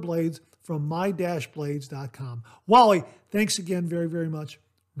silver blades from my-blades.com. Wally, thanks again very, very much.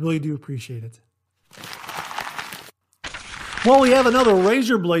 Really do appreciate it. Well, we have another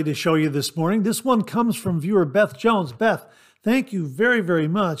razor blade to show you this morning. This one comes from viewer Beth Jones. Beth, thank you very, very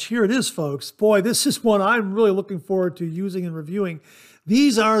much. Here it is, folks. Boy, this is one I'm really looking forward to using and reviewing.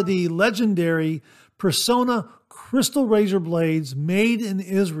 These are the legendary Persona crystal razor blades made in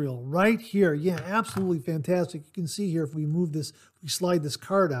Israel right here. Yeah, absolutely fantastic. You can see here if we move this, we slide this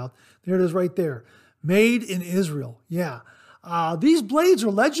card out. There it is right there. Made in Israel. Yeah. These blades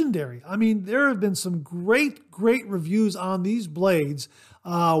are legendary. I mean, there have been some great, great reviews on these blades.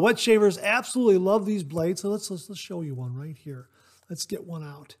 Wet shavers absolutely love these blades. So let's show you one right here. Let's get one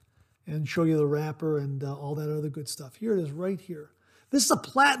out and show you the wrapper and all that other good stuff. Here it is right here. This is a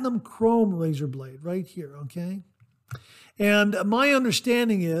platinum chrome razor blade right here, okay? And my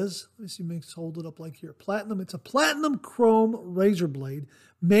understanding is, let me see, let's hold it up like here. Platinum, it's a platinum chrome razor blade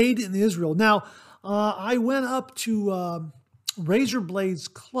made in Israel. Now, I went up to Razor Blades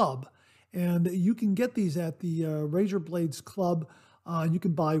Club, and you can get these at the Razor Blades Club. You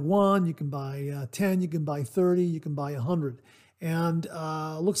can buy one, you can buy 10, you can buy 30, you can buy 100. And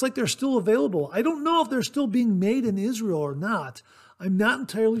looks like they're still available. I don't know if they're still being made in Israel or not. I'm not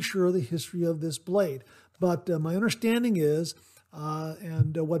entirely sure of the history of this blade, but my understanding is,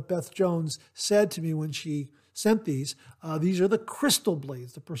 and what Beth Jones said to me when she sent these are the crystal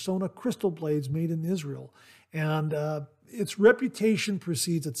blades, the Persona crystal blades made in Israel. And its reputation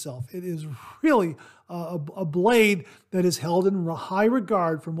precedes itself. It is really a blade that is held in high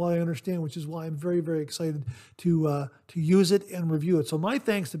regard from what I understand, which is why I'm very, very excited to use it and review it. So my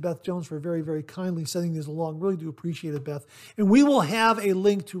thanks to Beth Jones for very, very kindly sending these along. Really do appreciate it, Beth. And we will have a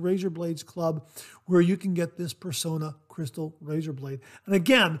link to Razor Blades Club where you can get this Persona crystal razor blade. And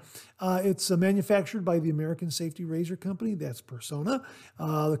again, it's manufactured by the American Safety Razor Company. That's Persona.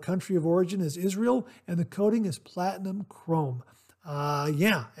 The country of origin is Israel, and the coating is platinum chrome.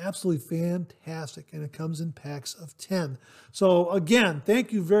 Yeah, absolutely fantastic. And it comes in packs of 10. So again,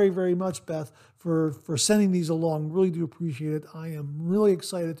 thank you very, very much, Beth, for sending these along. Really do appreciate it. I am really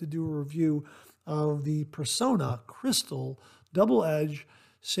excited to do a review of the Persona Crystal Double Edge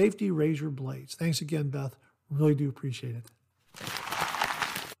Safety Razor Blades. Thanks again, Beth. Really do appreciate it.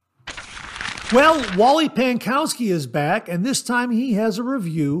 Well, Wally Pankowski is back, and this time he has a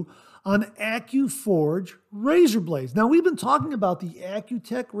review on AccuForge razor blades. Now, we've been talking about the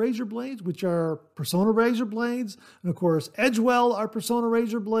Accutech razor blades, which are Persona razor blades. And of course, Edgewell are Persona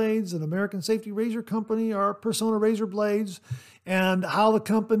razor blades, and American Safety Razor Company are Persona razor blades, and how the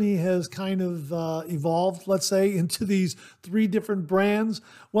company has kind of evolved, let's say, into these three different brands.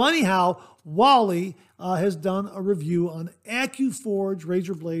 Well, anyhow, Wally has done a review on AccuForge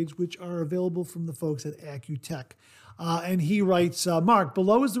razor blades, which are available from the folks at Accutech. And he writes, Mark,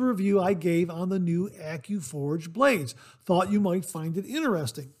 below is the review I gave on the new AccuForge blades. Thought you might find it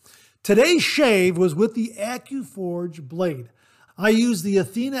interesting. Today's shave was with the AccuForge blade. I used the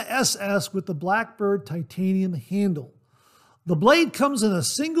Athena SS with the Blackbird titanium handle. The blade comes in a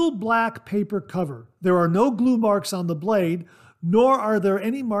single black paper cover. There are no glue marks on the blade, nor are there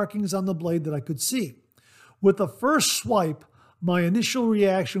any markings on the blade that I could see. With the first swipe, my initial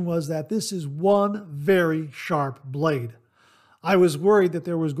reaction was that this is one very sharp blade. I was worried that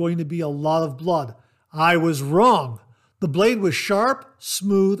there was going to be a lot of blood. I was wrong. The blade was sharp,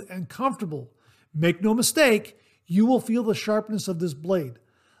 smooth, and comfortable. Make no mistake, you will feel the sharpness of this blade.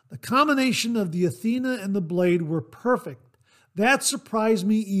 The combination of the Athena and the blade were perfect. That surprised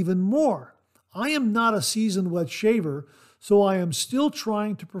me even more. I am not a seasoned wet shaver, so I am still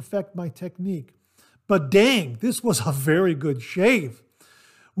trying to perfect my technique. But dang, this was a very good shave.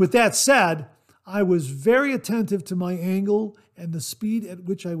 With that said, I was very attentive to my angle and the speed at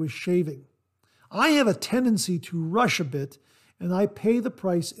which I was shaving. I have a tendency to rush a bit, and I pay the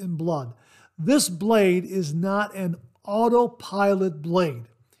price in blood. This blade is not an autopilot blade.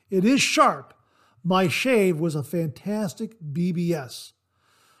 It is sharp. My shave was a fantastic BBS.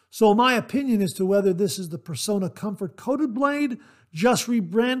 So my opinion as to whether this is the Persona Comfort Coated blade, just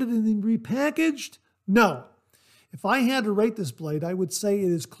rebranded and repackaged? No. If I had to rate this blade, I would say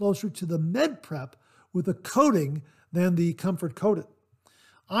it is closer to the Med Prep with a coating than the Comfort Coated.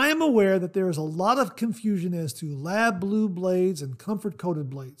 I am aware that there is a lot of confusion as to Lab Blue blades and Comfort Coated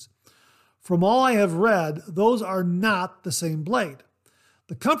blades. From all I have read, those are not the same blade.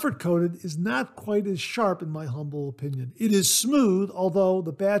 The Comfort Coated is not quite as sharp in my humble opinion. It is smooth, although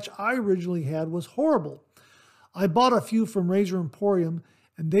the batch I originally had was horrible. I bought a few from Razor Emporium,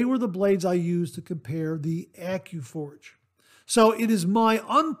 and they were the blades I used to compare the AccuForge. So it is my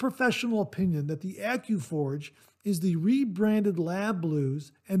unprofessional opinion that the AccuForge is the rebranded Lab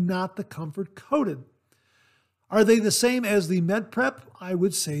Blues and not the Comfort Coated. Are they the same as the Med Prep? I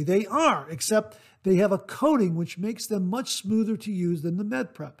would say they are, except they have a coating which makes them much smoother to use than the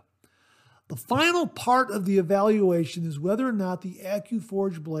Med Prep. The final part of the evaluation is whether or not the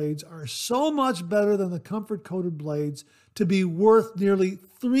AccuForge blades are so much better than the Comfort Coated blades to be worth nearly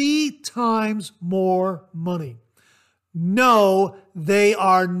 3 times more money. No, they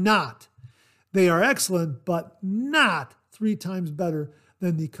are not. They are excellent, but not 3 times better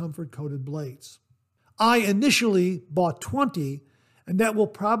than the Comfort Coated blades. I initially bought 20, and that will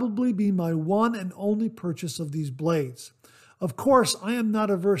probably be my one and only purchase of these blades. Of course, I am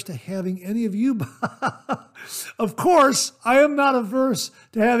not averse to having any of you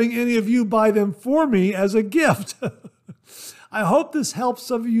buy them for me as a gift. I hope this helps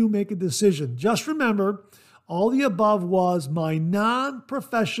some of you make a decision. Just remember, all the above was my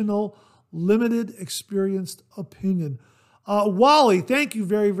non-professional, limited, experienced opinion. Wally, thank you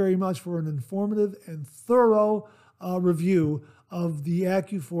very, very much for an informative and thorough review of the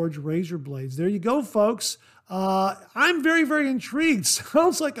AccuForge razor blades. There you go, folks. I'm very, very intrigued.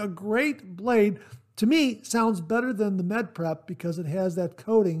 Sounds like a great blade. To me, sounds better than the Med Prep because it has that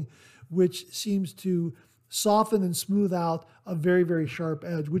coating which seems to soften and smooth out a very, very sharp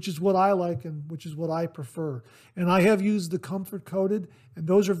edge, which is what I like and which is what I prefer. And I have used the Comfort Coated, and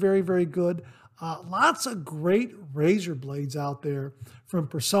those are very, very good. Lots of great razor blades out there from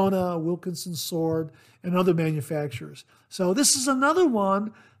Persona, Wilkinson Sword, and other manufacturers. So this is another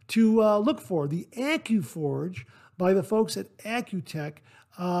one to look for, the AccuForge by the folks at Accutech.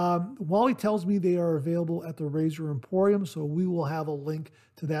 Wally tells me they are available at the Razor Emporium, so we will have a link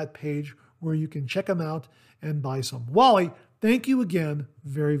to that page where you can check them out and buy some. Wally, thank you again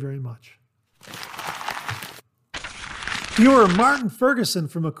very, very much. Viewer Martin Ferguson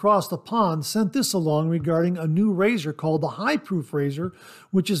from across the pond sent this along regarding a new razor called the High Proof Razor,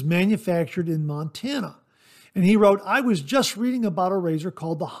 which is manufactured in Montana. And he wrote, I was just reading about a razor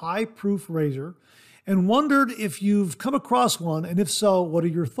called the High Proof Razor and wondered if you've come across one, and if so, what are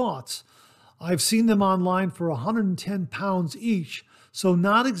your thoughts? I've seen them online for 110 pounds each, so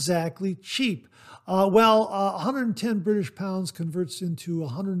not exactly cheap. 110 British pounds converts into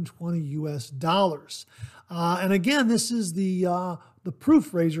 120 US dollars. And again, this is the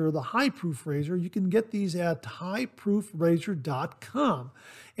proof razor, or the high proof razor. You can get these at highproofrazor.com.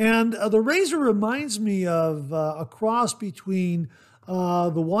 And the razor reminds me of a cross between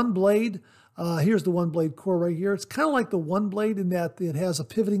the One Blade. Here's the One Blade core right here. It's kind of like the One Blade in that it has a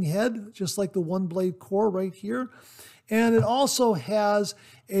pivoting head, just like the One Blade core right here. And it also has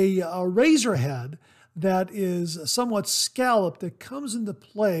a razor head that is somewhat scalloped that comes into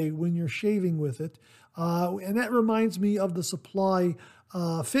play when you're shaving with it. And that reminds me of the Supply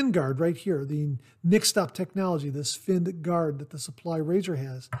fin guard right here, the Kickstart technology, this finned guard that the Supply razor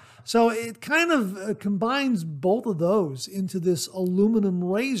has. So it kind of combines both of those into this aluminum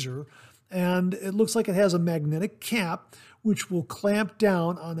razor, and it looks like it has a magnetic cap which will clamp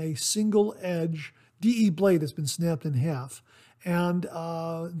down on a single edge DE blade that's been snapped in half, and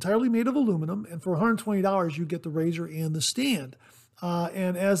entirely made of aluminum. And for $120, you get the razor and the stand.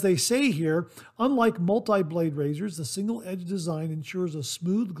 And as they say here, unlike multi-blade razors, the single-edge design ensures a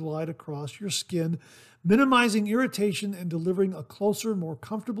smooth glide across your skin, minimizing irritation and delivering a closer, more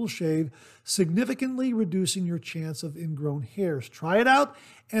comfortable shave, significantly reducing your chance of ingrown hairs. Try it out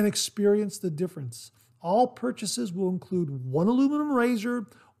and experience the difference. All purchases will include one aluminum razor,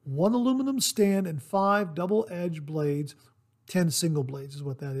 one aluminum stand, and 5 double-edge blades. 10 single blades is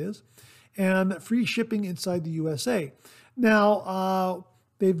what that is. And free shipping inside the USA. Now,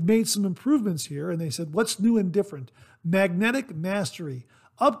 they've made some improvements here, and they said, what's new and different? Magnetic Mastery,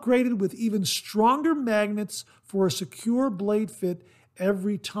 upgraded with even stronger magnets for a secure blade fit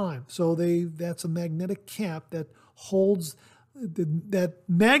every time. So that's a magnetic cap that holds that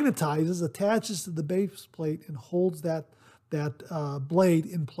magnetizes, attaches to the base plate, and holds that blade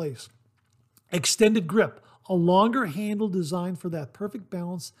in place. Extended grip, a longer handle designed for that perfect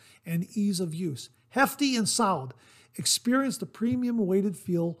balance and ease of use. Hefty and solid. Experience the premium weighted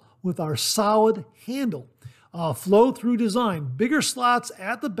feel with our solid handle. Flow-through design. Bigger slots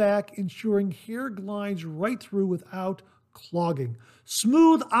at the back, ensuring hair glides right through without clogging.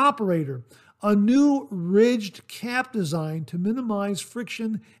 Smooth operator. A new ridged cap design to minimize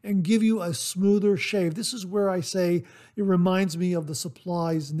friction and give you a smoother shave. This is where I say it reminds me of the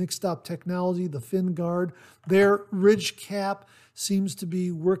Supplies Kickstart technology, the fin guard. Their ridged cap seems to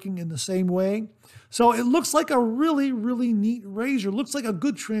be working in the same way. So it looks like a really, really neat razor. Looks like a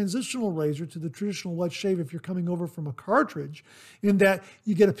good transitional razor to the traditional wet shave if you're coming over from a cartridge, in that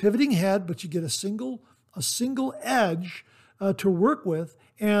you get a pivoting head, but you get a single edge to work with.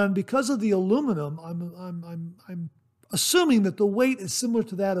 And because of the aluminum, I'm assuming that the weight is similar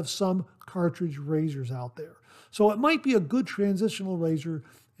to that of some cartridge razors out there. So it might be a good transitional razor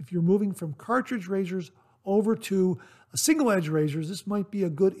if you're moving from cartridge razors over to a single edge razors. This might be a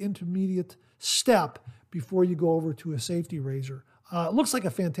good intermediate step before you go over to a safety razor. It looks like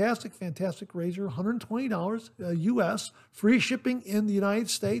a fantastic, fantastic razor, $120 US, free shipping in the United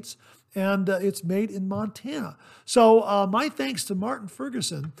States, and it's made in Montana. So my thanks to Martin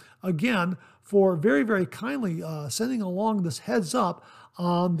Ferguson, again, for very, very kindly sending along this heads up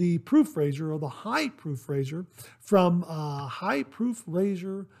on the proof razor, or the high proof razor, from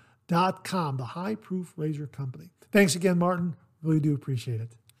highproofrazor.com, the High Proof Razor Company. Thanks again, Martin. Really do appreciate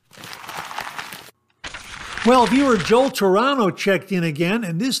it. Well, viewer Joel Toronto checked in again,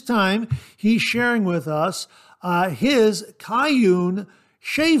 and this time he's sharing with us his Cayenne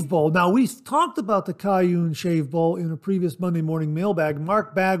shave bowl. Now, we talked about the Cayenne shave bowl in a previous Monday morning mailbag.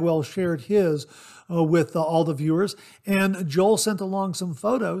 Mark Bagwell shared his with all the viewers, and Joel sent along some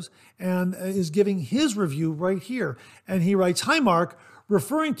photos and is giving his review right here. And he writes, "Hi, Mark.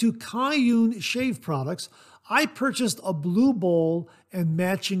 Referring to Cayenne shave products, I purchased a blue bowl and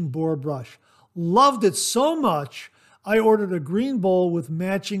matching boar brush. Loved it so much, I ordered a green bowl with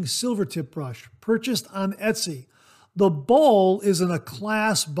matching silver tip brush, purchased on Etsy. The bowl is in a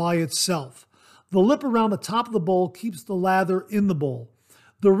class by itself. The lip around the top of the bowl keeps the lather in the bowl.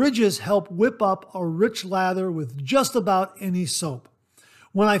 The ridges help whip up a rich lather with just about any soap.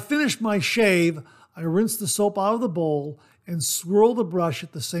 When I finish my shave, I rinse the soap out of the bowl and swirl the brush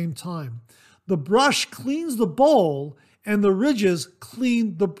at the same time. The brush cleans the bowl and the ridges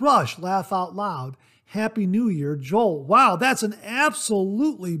clean the brush. Laugh out loud. Happy New Year, Joel." Wow, that's an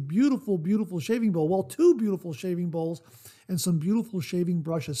absolutely beautiful, beautiful shaving bowl. Well, two beautiful shaving bowls and some beautiful shaving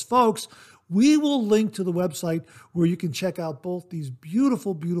brushes. Folks, we will link to the website where you can check out both these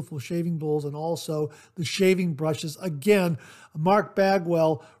beautiful, beautiful shaving bowls and also the shaving brushes. Again, Mark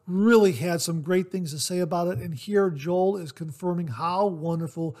Bagwell really had some great things to say about it. And here Joel is confirming how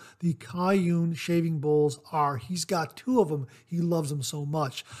wonderful the Cayenne shaving bowls are. He's got two of them. He loves them so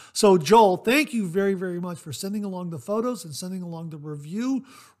much. So Joel, thank you very, very much for sending along the photos and sending along the review.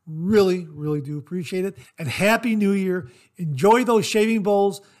 Really, really do appreciate it. And Happy New Year. Enjoy those shaving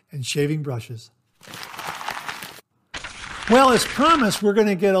bowls and shaving brushes. Well, as promised, we're going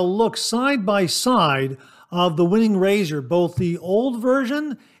to get a look side by side of the winning razor, both the old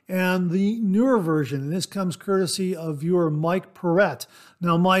version and the newer version. And this comes courtesy of viewer Mike Perrette.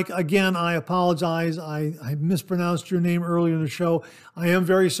 Now, Mike, again, I apologize. I mispronounced your name earlier in the show. I am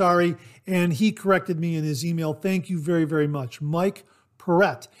very sorry. And he corrected me in his email. Thank you very, very much. Mike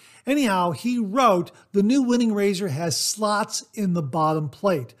Perrette. Anyhow, he wrote, "The new winning razor has slots in the bottom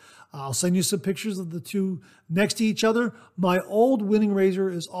plate. I'll send you some pictures of the two next to each other. My old winning razor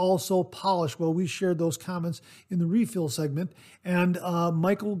is also polished." Well, we shared those comments in the refill segment. And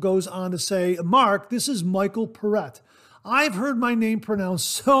Michael goes on to say, "Mark, this is Michael Perrette. I've heard my name pronounced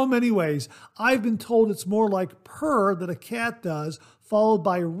so many ways. I've been told it's more like purr that a cat does, followed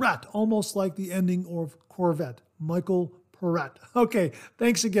by ret, almost like the ending of Corvette." Michael Perrette. Okay,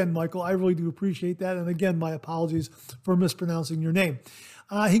 thanks again, Michael. I really do appreciate that. And again, my apologies for mispronouncing your name.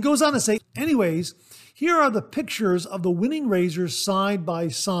 He goes on to say, "Anyways, here are the pictures of the winning razors side by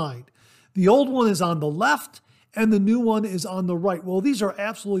side. The old one is on the left and the new one is on the right." Well, these are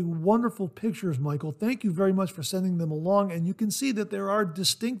absolutely wonderful pictures, Michael. Thank you very much for sending them along. And you can see that there are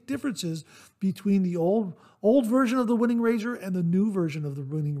distinct differences between the old version of the winning razor and the new version of the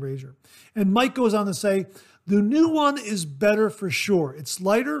winning razor. And Mike goes on to say, "The new one is better for sure. It's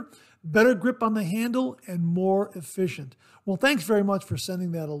lighter, better grip on the handle, and more efficient." Well, thanks very much for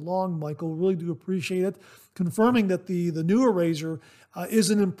sending that along, Michael. Really do appreciate it. Confirming that the newer razor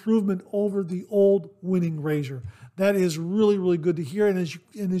is an improvement over the old winning razor. That is really, really good to hear. And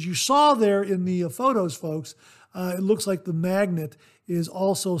as you saw there in the photos, folks, it looks like the magnet is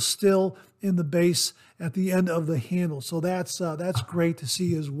also still in the base at the end of the handle. So that's great to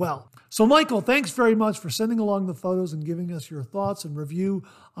see as well. So Michael, thanks very much for sending along the photos and giving us your thoughts and review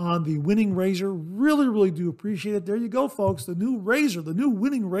on the winning razor. Really, really do appreciate it. There you go, folks. The new razor, the new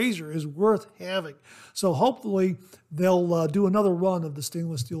winning razor is worth having. So hopefully they'll do another run of the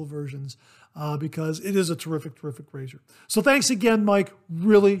stainless steel versions because it is a terrific, terrific razor. So thanks again, Mike.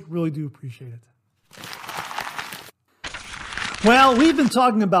 Really, really do appreciate it. Well, we've been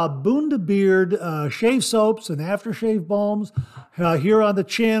talking about Boon to Beard shave soaps and aftershave balms here on the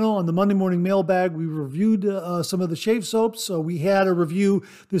channel. On the Monday Morning Mailbag, we reviewed some of the shave soaps. So we had a review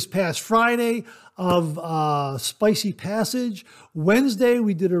this past Friday of Spicy Passage. Wednesday,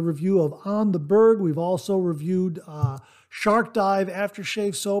 we did a review of On the Berg. We've also reviewed Shark Dive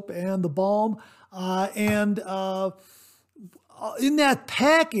aftershave soap and the balm. In that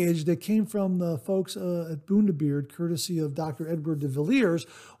package that came from the folks at Boon to Beard, courtesy of Dr. Edward de Villiers,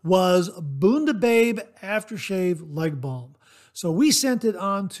 was Boon to Babe Aftershave Leg Balm. So we sent it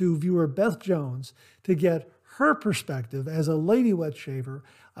on to viewer Beth Jones to get her perspective as a lady wet shaver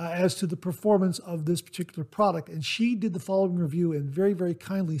as to the performance of this particular product. And she did the following review and very, very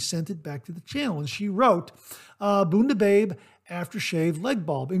kindly sent it back to the channel. And she wrote, Boon to Babe Aftershave Leg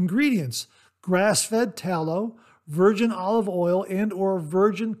Balm. Ingredients: grass-fed tallow, virgin olive oil and or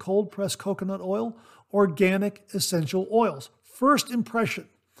virgin cold-pressed coconut oil, organic essential oils. First impression: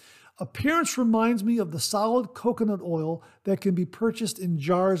 appearance reminds me of the solid coconut oil that can be purchased in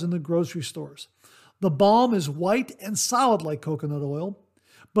jars in the grocery stores. The balm is white and solid like coconut oil,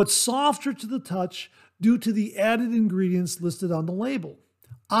 but softer to the touch due to the added ingredients listed on the label.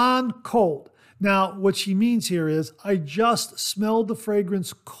 On cold. Now, what she means here is, I just smelled the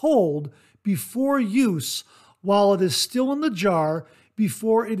fragrance cold before use, while it is still in the jar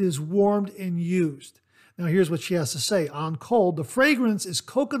before it is warmed and used. Now here's what she has to say. On cold, the fragrance is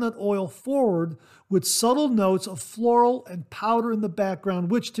coconut oil forward with subtle notes of floral and powder in the background,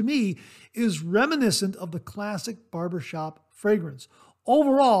 which to me is reminiscent of the classic barbershop fragrance.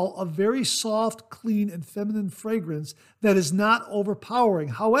 Overall, a very soft, clean, and feminine fragrance that is not overpowering.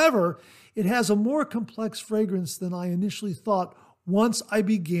 However, it has a more complex fragrance than I initially thought once I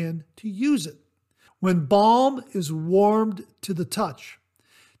began to use it. When balm is warmed to the touch,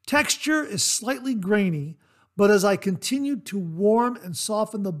 texture is slightly grainy, but as I continued to warm and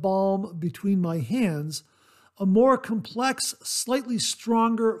soften the balm between my hands, a more complex, slightly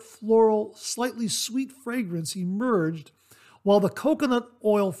stronger, floral, slightly sweet fragrance emerged, while the coconut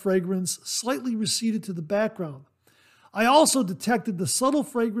oil fragrance slightly receded to the background. I also detected the subtle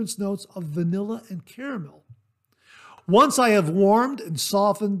fragrance notes of vanilla and caramel. Once I have warmed and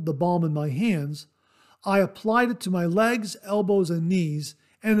softened the balm in my hands, I applied it to my legs, elbows, and knees,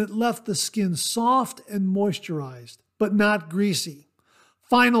 and it left the skin soft and moisturized, but not greasy.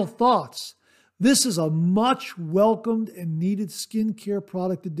 Final thoughts. This is a much welcomed and needed skincare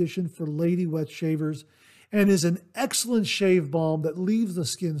product addition for lady wet shavers and is an excellent shave balm that leaves the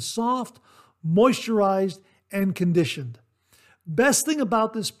skin soft, moisturized, and conditioned. Best thing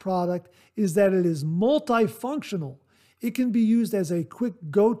about this product is that it is multifunctional. It can be used as a quick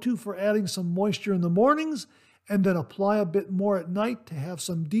go-to for adding some moisture in the mornings and then apply a bit more at night to have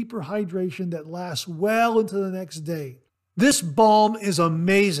some deeper hydration that lasts well into the next day. This balm is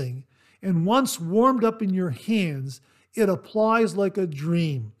amazing, and once warmed up in your hands, it applies like a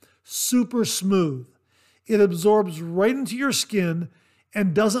dream, super smooth. It absorbs right into your skin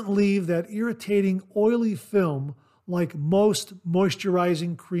and doesn't leave that irritating oily film like most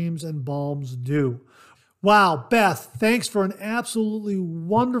moisturizing creams and balms do. Wow, Beth, thanks for an absolutely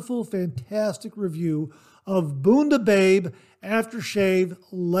wonderful, fantastic review of Boon to Babe Aftershave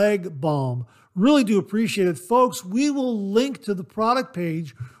Leg Balm. Really do appreciate it. Folks, we will link to the product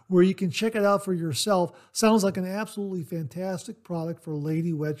page where you can check it out for yourself. Sounds like an absolutely fantastic product for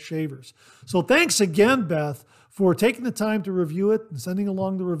lady wet shavers. So thanks again, Beth, for taking the time to review it and sending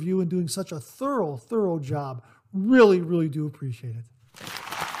along the review and doing such a thorough job. Really, really do appreciate it.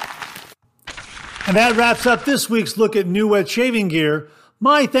 And that wraps up this week's look at new wet shaving gear.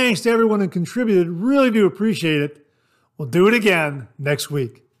 My thanks to everyone who contributed. Really do appreciate it. We'll do it again next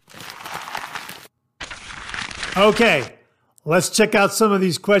week. Okay, let's check out some of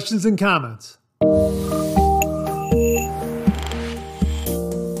these questions and comments.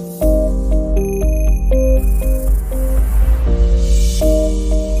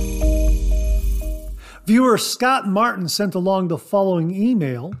 Viewer Scott Martin sent along the following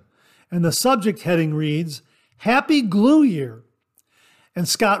email, and the subject heading reads, Happy Glue Year. And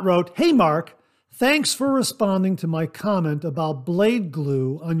Scott wrote, Hey Mark, Thanks for responding to my comment about blade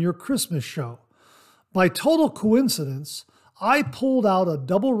glue on your Christmas show. By total coincidence, I pulled out a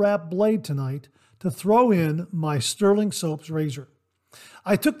double wrap blade tonight to throw in my Sterling Soaps razor.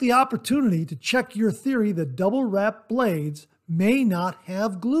 I took the opportunity to check your theory that double wrap blades may not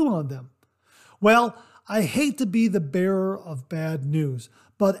have glue on them. Well, I hate to be the bearer of bad news,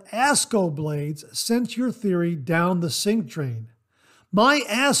 but Asco blades sent your theory down the sink drain. My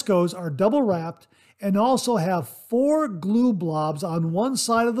Ascos are double wrapped and also have 4 glue blobs on one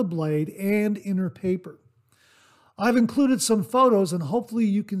side of the blade and inner paper. I've included some photos and hopefully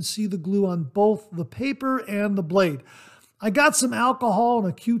you can see the glue on both the paper and the blade. I got some alcohol and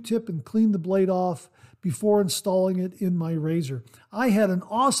a Q-tip and cleaned the blade off before installing it in my razor. I had an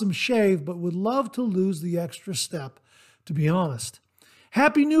awesome shave, but would love to lose the extra step, to be honest.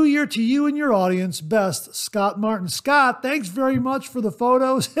 Happy New Year to you and your audience. Best, Scott Martin. Scott, thanks very much for the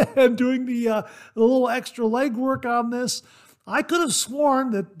photos and doing the little extra legwork on this. I could have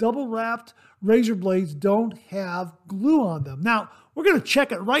sworn that double-wrapped razor blades don't have glue on them. Now, we're going to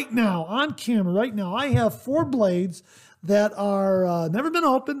check it right now on camera right now. I have 4 blades that are never been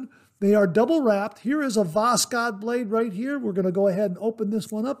opened. They are double wrapped. Here is a Voskhod blade right here. We're going to go ahead and open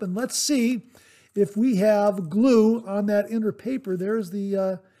this one up and let's see if we have glue on that inner paper. There's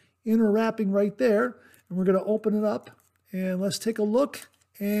the inner wrapping right there. And we're going to open it up and let's take a look.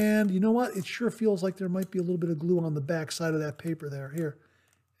 And you know what? It sure feels like there might be a little bit of glue on the back side of that paper there. Here.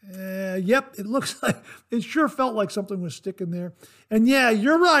 Yep, it looks like, it sure felt like something was sticking there. And yeah,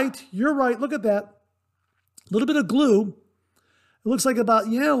 you're right. You're right. Look at that. A little bit of glue. It looks like about,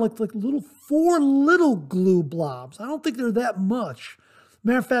 like little 4 little glue blobs. I don't think they're that much.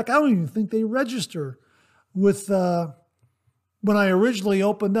 Matter of fact, I don't even think they register with when I originally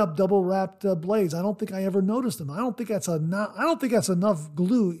opened up double wrapped blades. I don't think I ever noticed them. I don't think that's enough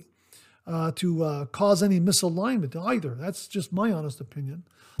glue to cause any misalignment either. That's just my honest opinion.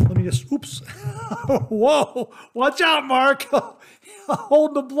 Let me just, oops. Whoa, watch out, Mark.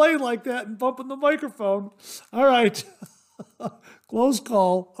 Holding the blade like that and bumping the microphone. All right. Close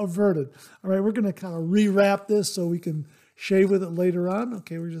call averted. All right, we're going to kind of rewrap this so we can shave with it later on.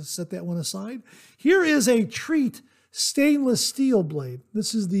 Okay, we're going to set that one aside. Here is a Treat stainless steel blade.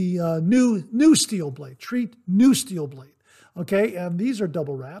 This is the new steel blade. Treat new steel blade. Okay, and these are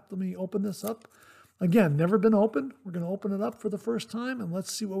double wrapped. Let me open this up. Again, never been opened. We're going to open it up for the first time, and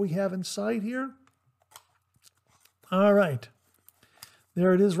let's see what we have inside here. All right.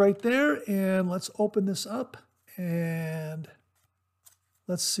 There it is right there, and let's open this up, and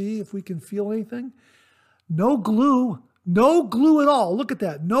let's see if we can feel anything. No glue. No glue at all. Look at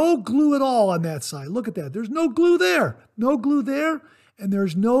that. No glue at all on that side. Look at that. There's no glue there. No glue there, and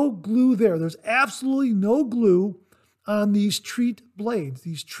there's no glue there. There's absolutely no glue on these Treat blades,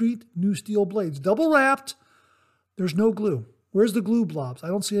 these Treat new steel blades. Double wrapped, there's no glue. Where's the glue blobs? I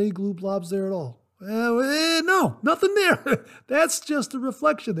don't see any glue blobs there at all. No, nothing there. That's just a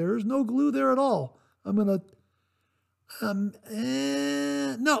reflection. There's no glue there at all. I'm going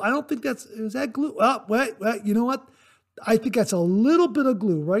to, no, I don't think is that glue? Oh, wait, you know what? I think that's a little bit of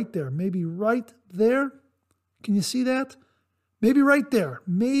glue right there. Maybe right there. Can you see that? Maybe right there.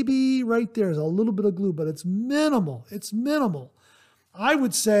 Maybe right there is a little bit of glue, but it's minimal. It's minimal. I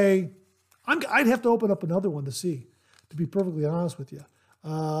would say, I'd have to open up another one to see, to be perfectly honest with you.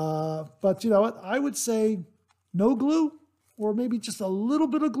 But you know what? I would say no glue, or maybe just a little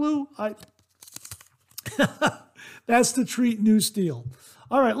bit of glue. That's the Treat new steel.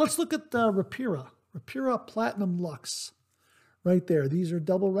 All right, let's look at Rapira. Rapira Platinum Luxe. Right there. These are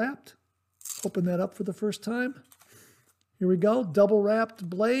double wrapped. Open that up for the first time. Here we go, double wrapped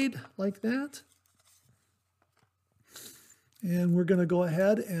blade like that. And we're going to go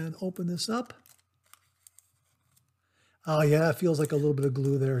ahead and open this up. Oh yeah, it feels like a little bit of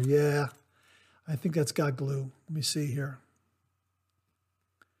glue there. Yeah, I think that's got glue. Let me see here.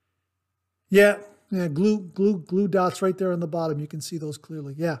 Yeah, glue dots right there on the bottom. You can see those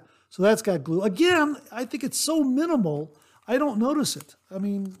clearly. Yeah, so that's got glue. Again, I think it's so minimal, I don't notice it. I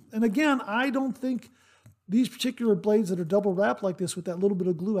mean, and again, I don't think these particular blades that are double wrapped like this with that little bit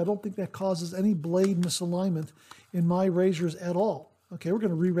of glue, I don't think that causes any blade misalignment in my razors at all. Okay, we're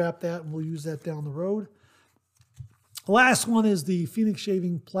going to rewrap that and we'll use that down the road. The last one is the Phoenix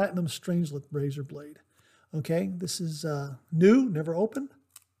Shaving Platinum Strangelet razor blade. Okay, this is new, never opened.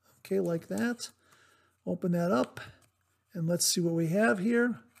 Okay, like that. Open that up and let's see what we have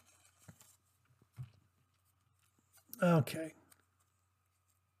here. Okay.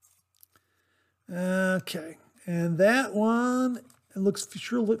 Okay, and that one, it looks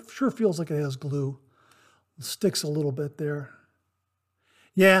sure feels like it has glue. It sticks a little bit there.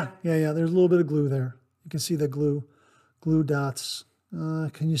 Yeah. There's a little bit of glue there. You can see the glue dots.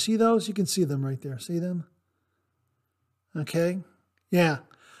 Can you see those? You can see them right there. See them? Okay. Yeah.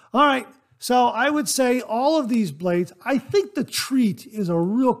 All right. So I would say all of these blades, I think the treat is a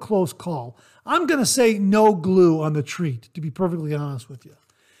real close call. I'm going to say no glue on the treat, to be perfectly honest with you.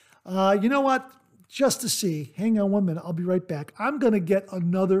 You know what? Just to see. Hang on 1 minute. I'll be right back. I'm going to get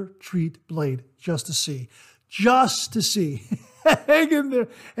another treat blade just to see. Just to see. Hang in there.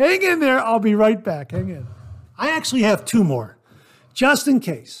 Hang in there. I'll be right back. Hang in. I actually have 2 more, just in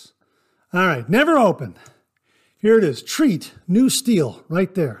case. All right. Never opened. Here it is. Treat. New steel.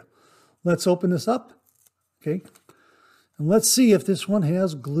 Right there. Let's open this up. Okay. And let's see if this one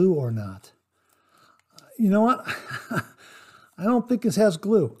has glue or not. You know what? I don't think this has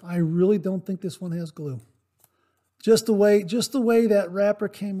glue. I really don't think this one has glue. Just the way that wrapper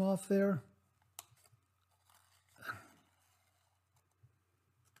came off there.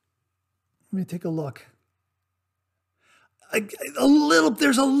 Let me take a look.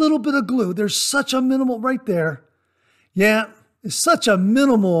 There's a little bit of glue. There's such a minimal right there. Yeah, it's such a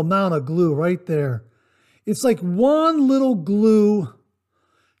minimal amount of glue right there. It's like one little glue,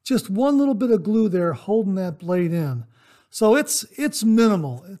 just one little bit of glue there holding that blade in. So it's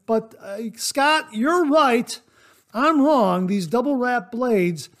minimal. But Scott, you're right. I'm wrong. These double wrap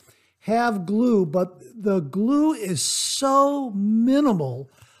blades have glue, but the glue is so minimal.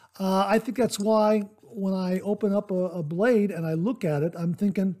 I think that's why when I open up a blade and I look at it, I'm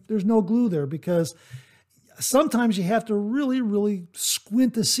thinking there's no glue there, because sometimes you have to really, really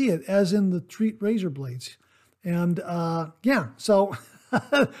squint to see it, as in the treat razor blades. And yeah, so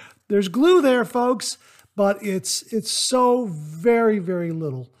there's glue there, folks, but it's so very, very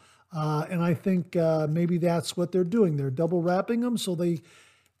little. And I think maybe that's what they're doing. They're double wrapping them so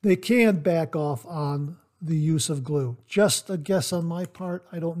they can back off on the use of glue. Just a guess on my part.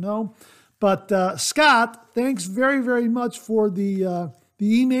 I don't know. But Scott, thanks very, very much for the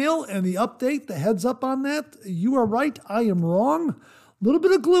email and the update, the heads up on that. You are right. I am wrong. A little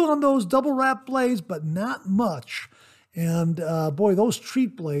bit of glue on those double wrap blades, but not much. And boy, those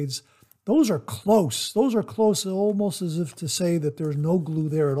treat blades, those are close. Those are close, almost as if to say that there's no glue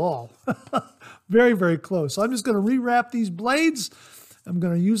there at all. Very, very close. So I'm just going to rewrap these blades. I'm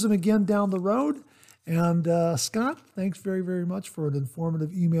going to use them again down the road. And Scott, thanks very, very much for an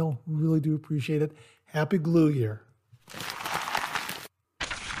informative email. Really do appreciate it. Happy glue year.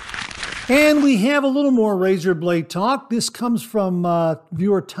 And we have a little more razor blade talk. This comes from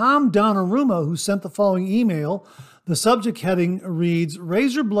viewer Tom Donnarumma, who sent the following email. The subject heading reads,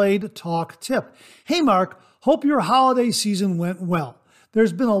 Razor Blade Talk Tip. Hey, Mark, hope your holiday season went well.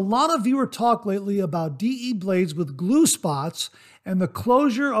 There's been a lot of viewer talk lately about DE blades with glue spots and the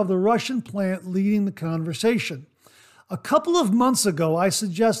closure of the Russian plant leading the conversation. A couple of months ago, I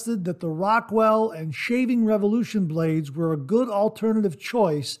suggested that the Rockwell and Shaving Revolution blades were a good alternative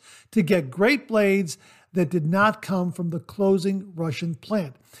choice to get great blades that did not come from the closing Russian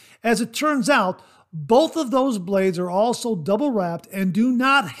plant. As it turns out, both of those blades are also double wrapped and do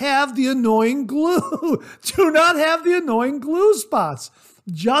not have the annoying glue. Do not have the annoying glue spots.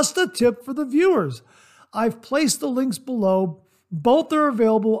 Just a tip for the viewers. I've placed the links below. Both are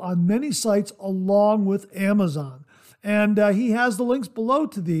available on many sites along with Amazon. And he has the links below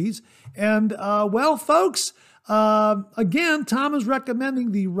to these. And well, folks, again, Tom is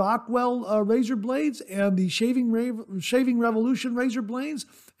recommending the Rockwell razor blades and the Shaving Revolution razor blades.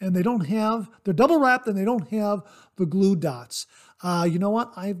 And they're double wrapped and they don't have the glue dots. You know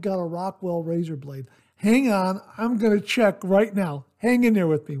what? I've got a Rockwell razor blade. Hang on. I'm going to check right now. Hang in there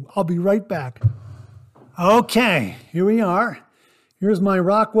with me. I'll be right back. Okay, here we are. Here's my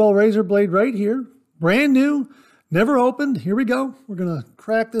Rockwell razor blade right here. Brand new, never opened. Here we go. We're going to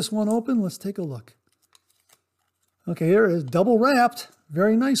crack this one open. Let's take a look. Okay, here it is. Double wrapped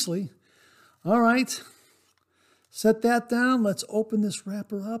very nicely. All right. Set that down. Let's open this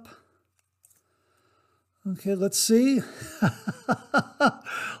wrapper up. Okay, let's see.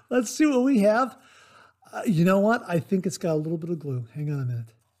 Let's see what we have. You know what? I think it's got a little bit of glue. Hang on a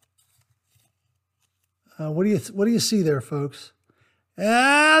minute. What do you see there, folks?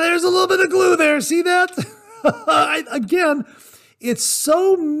 There's a little bit of glue there. See that? Again, it's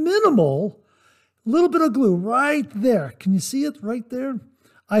so minimal. A little bit of glue right there. Can you see it right there?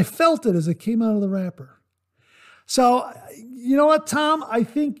 I felt it as it came out of the wrapper. So, you know what, Tom? I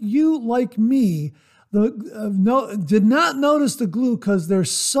think you, like me, did not notice the glue because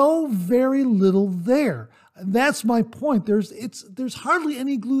there's so very little there. That's my point. There's hardly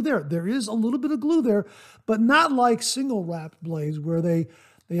any glue there. There is a little bit of glue there, but not like single wrapped blades where they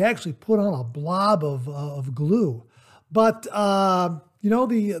actually put on a blob of glue. But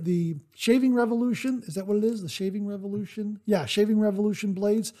the shaving revolution, is that what it is? The shaving revolution? Yeah, shaving revolution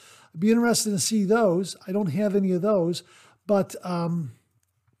blades. I'd be interested to see those. I don't have any of those, but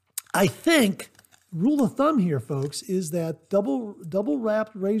I think rule of thumb here, folks, is that double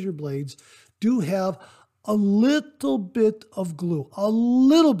wrapped razor blades do have a little bit of glue,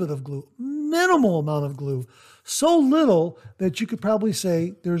 minimal amount of glue. So little that you could probably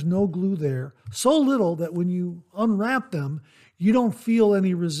say there's no glue there. So little that when you unwrap them, you don't feel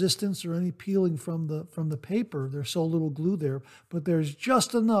any resistance or any peeling from the paper. There's so little glue there, but there's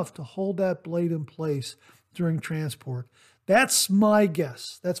just enough to hold that blade in place during transport. That's my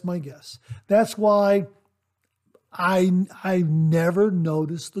guess. That's why I never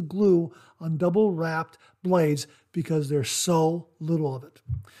noticed the glue on double wrapped blades, because there's so little of it.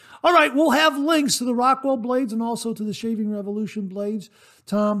 All right, we'll have links to the Rockwell blades and also to the Shaving Revolution blades.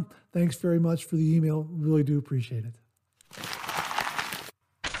 Tom, thanks very much for the email. Really do appreciate it.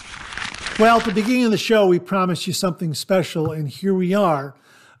 Well, at the beginning of the show, we promised you something special, and here we are.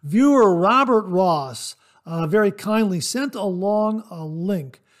 Viewer Robert Ross very kindly sent along a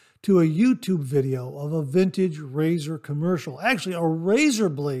link to a YouTube video of a vintage razor commercial, actually a razor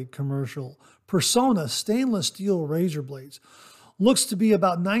blade commercial, Persona stainless steel razor blades. Looks to be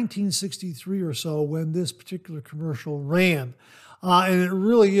about 1963 or so when this particular commercial ran. And it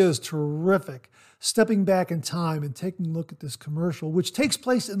really is terrific. Stepping back in time and taking a look at this commercial, which takes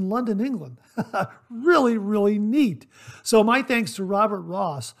place in London, England. Really, really neat. So my thanks to Robert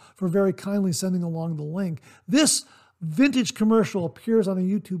Ross for very kindly sending along the link. This vintage commercial appears on a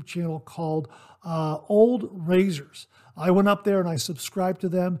YouTube channel called Old Razors. I went up there and I subscribed to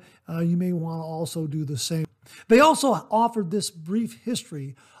them. You may want to also do the same. They also offered this brief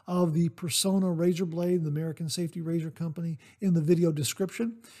history of the Persona razor blade, the American Safety Razor Company, in the video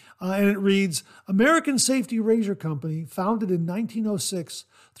description. And it reads, American Safety Razor Company, founded in 1906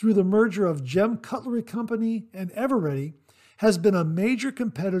 through the merger of Gem Cutlery Company and Eveready, has been a major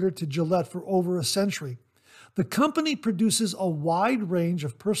competitor to Gillette for over a century. The company produces a wide range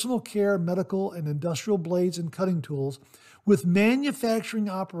of personal care, medical, and industrial blades and cutting tools with manufacturing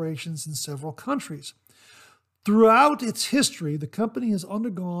operations in several countries. Throughout its history, the company has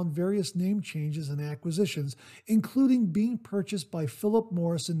undergone various name changes and acquisitions, including being purchased by Philip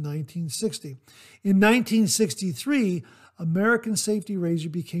Morris in 1960. In 1963, American Safety Razor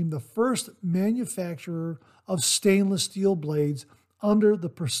became the first manufacturer of stainless steel blades under the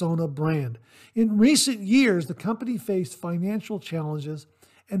Persona brand. In recent years, the company faced financial challenges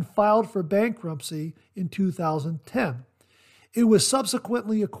and filed for bankruptcy in 2010. It was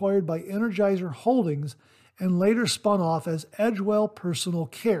subsequently acquired by Energizer Holdings and later spun off as Edgewell Personal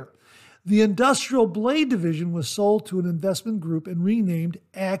Care. The industrial blade division was sold to an investment group and renamed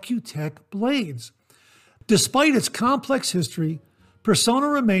Accutech Blades. Despite its complex history, Persona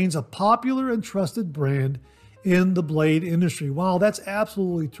remains a popular and trusted brand in the blade industry. Wow, that's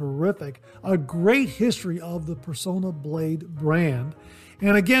absolutely terrific. A great history of the Persona blade brand.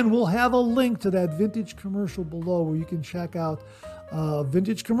 And again, we'll have a link to that vintage commercial below where you can check out a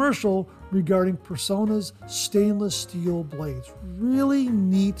vintage commercial regarding Persona's stainless steel blades. Really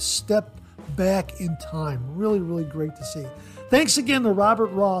neat step back in time. Really, really great to see. Thanks again to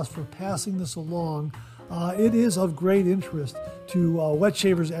Robert Ross for passing this along. It is of great interest to wet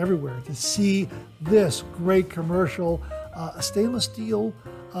shavers everywhere to see this great commercial, a stainless steel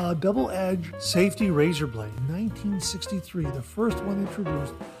double-edged safety razor blade, 1963, the first one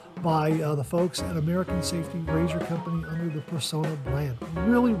introduced by the folks at American Safety Razor Company under the Persona brand.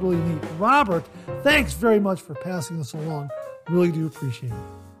 Really, really neat. Robert, thanks very much for passing this along. Really do appreciate it.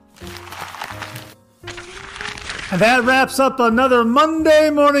 And that wraps up another Monday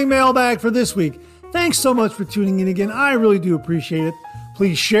morning mailbag for this week. Thanks so much for tuning in again. I really do appreciate it.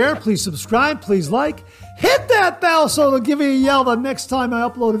 Please share, please subscribe, please like. Hit that bell so it'll give you a yell the next time I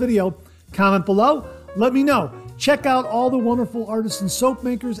upload a video. Comment below. Let me know. Check out all the wonderful artisan soap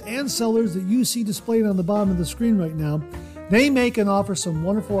makers and sellers that you see displayed on the bottom of the screen right now. They make and offer some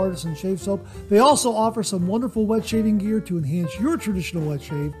wonderful artisan shave soap. They also offer some wonderful wet shaving gear to enhance your traditional wet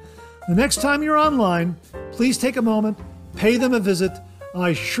shave. The next time you're online, please take a moment, pay them a visit.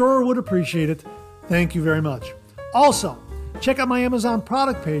 I sure would appreciate it. Thank you very much. Also, check out my Amazon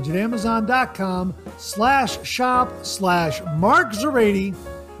product page at amazon.com/shop/Mark Zarady,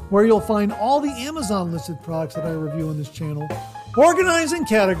 where you'll find all the Amazon listed products that I review on this channel, organized and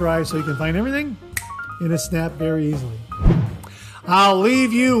categorized so you can find everything in a snap very easily. I'll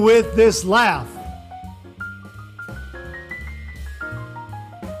leave you with this laugh.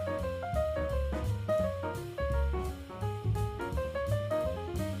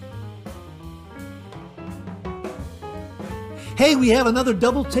 Hey, we have another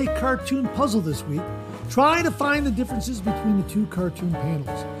double take cartoon puzzle this week. Try to find the differences between the two cartoon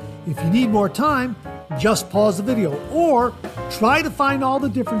panels. If you need more time, just pause the video or try to find all the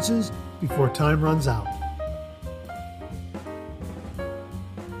differences before time runs out.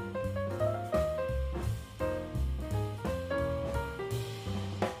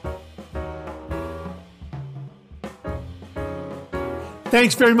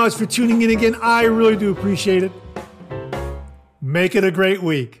 Thanks very much for tuning in again. I really do appreciate it. Make it a great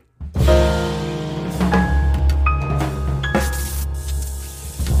week.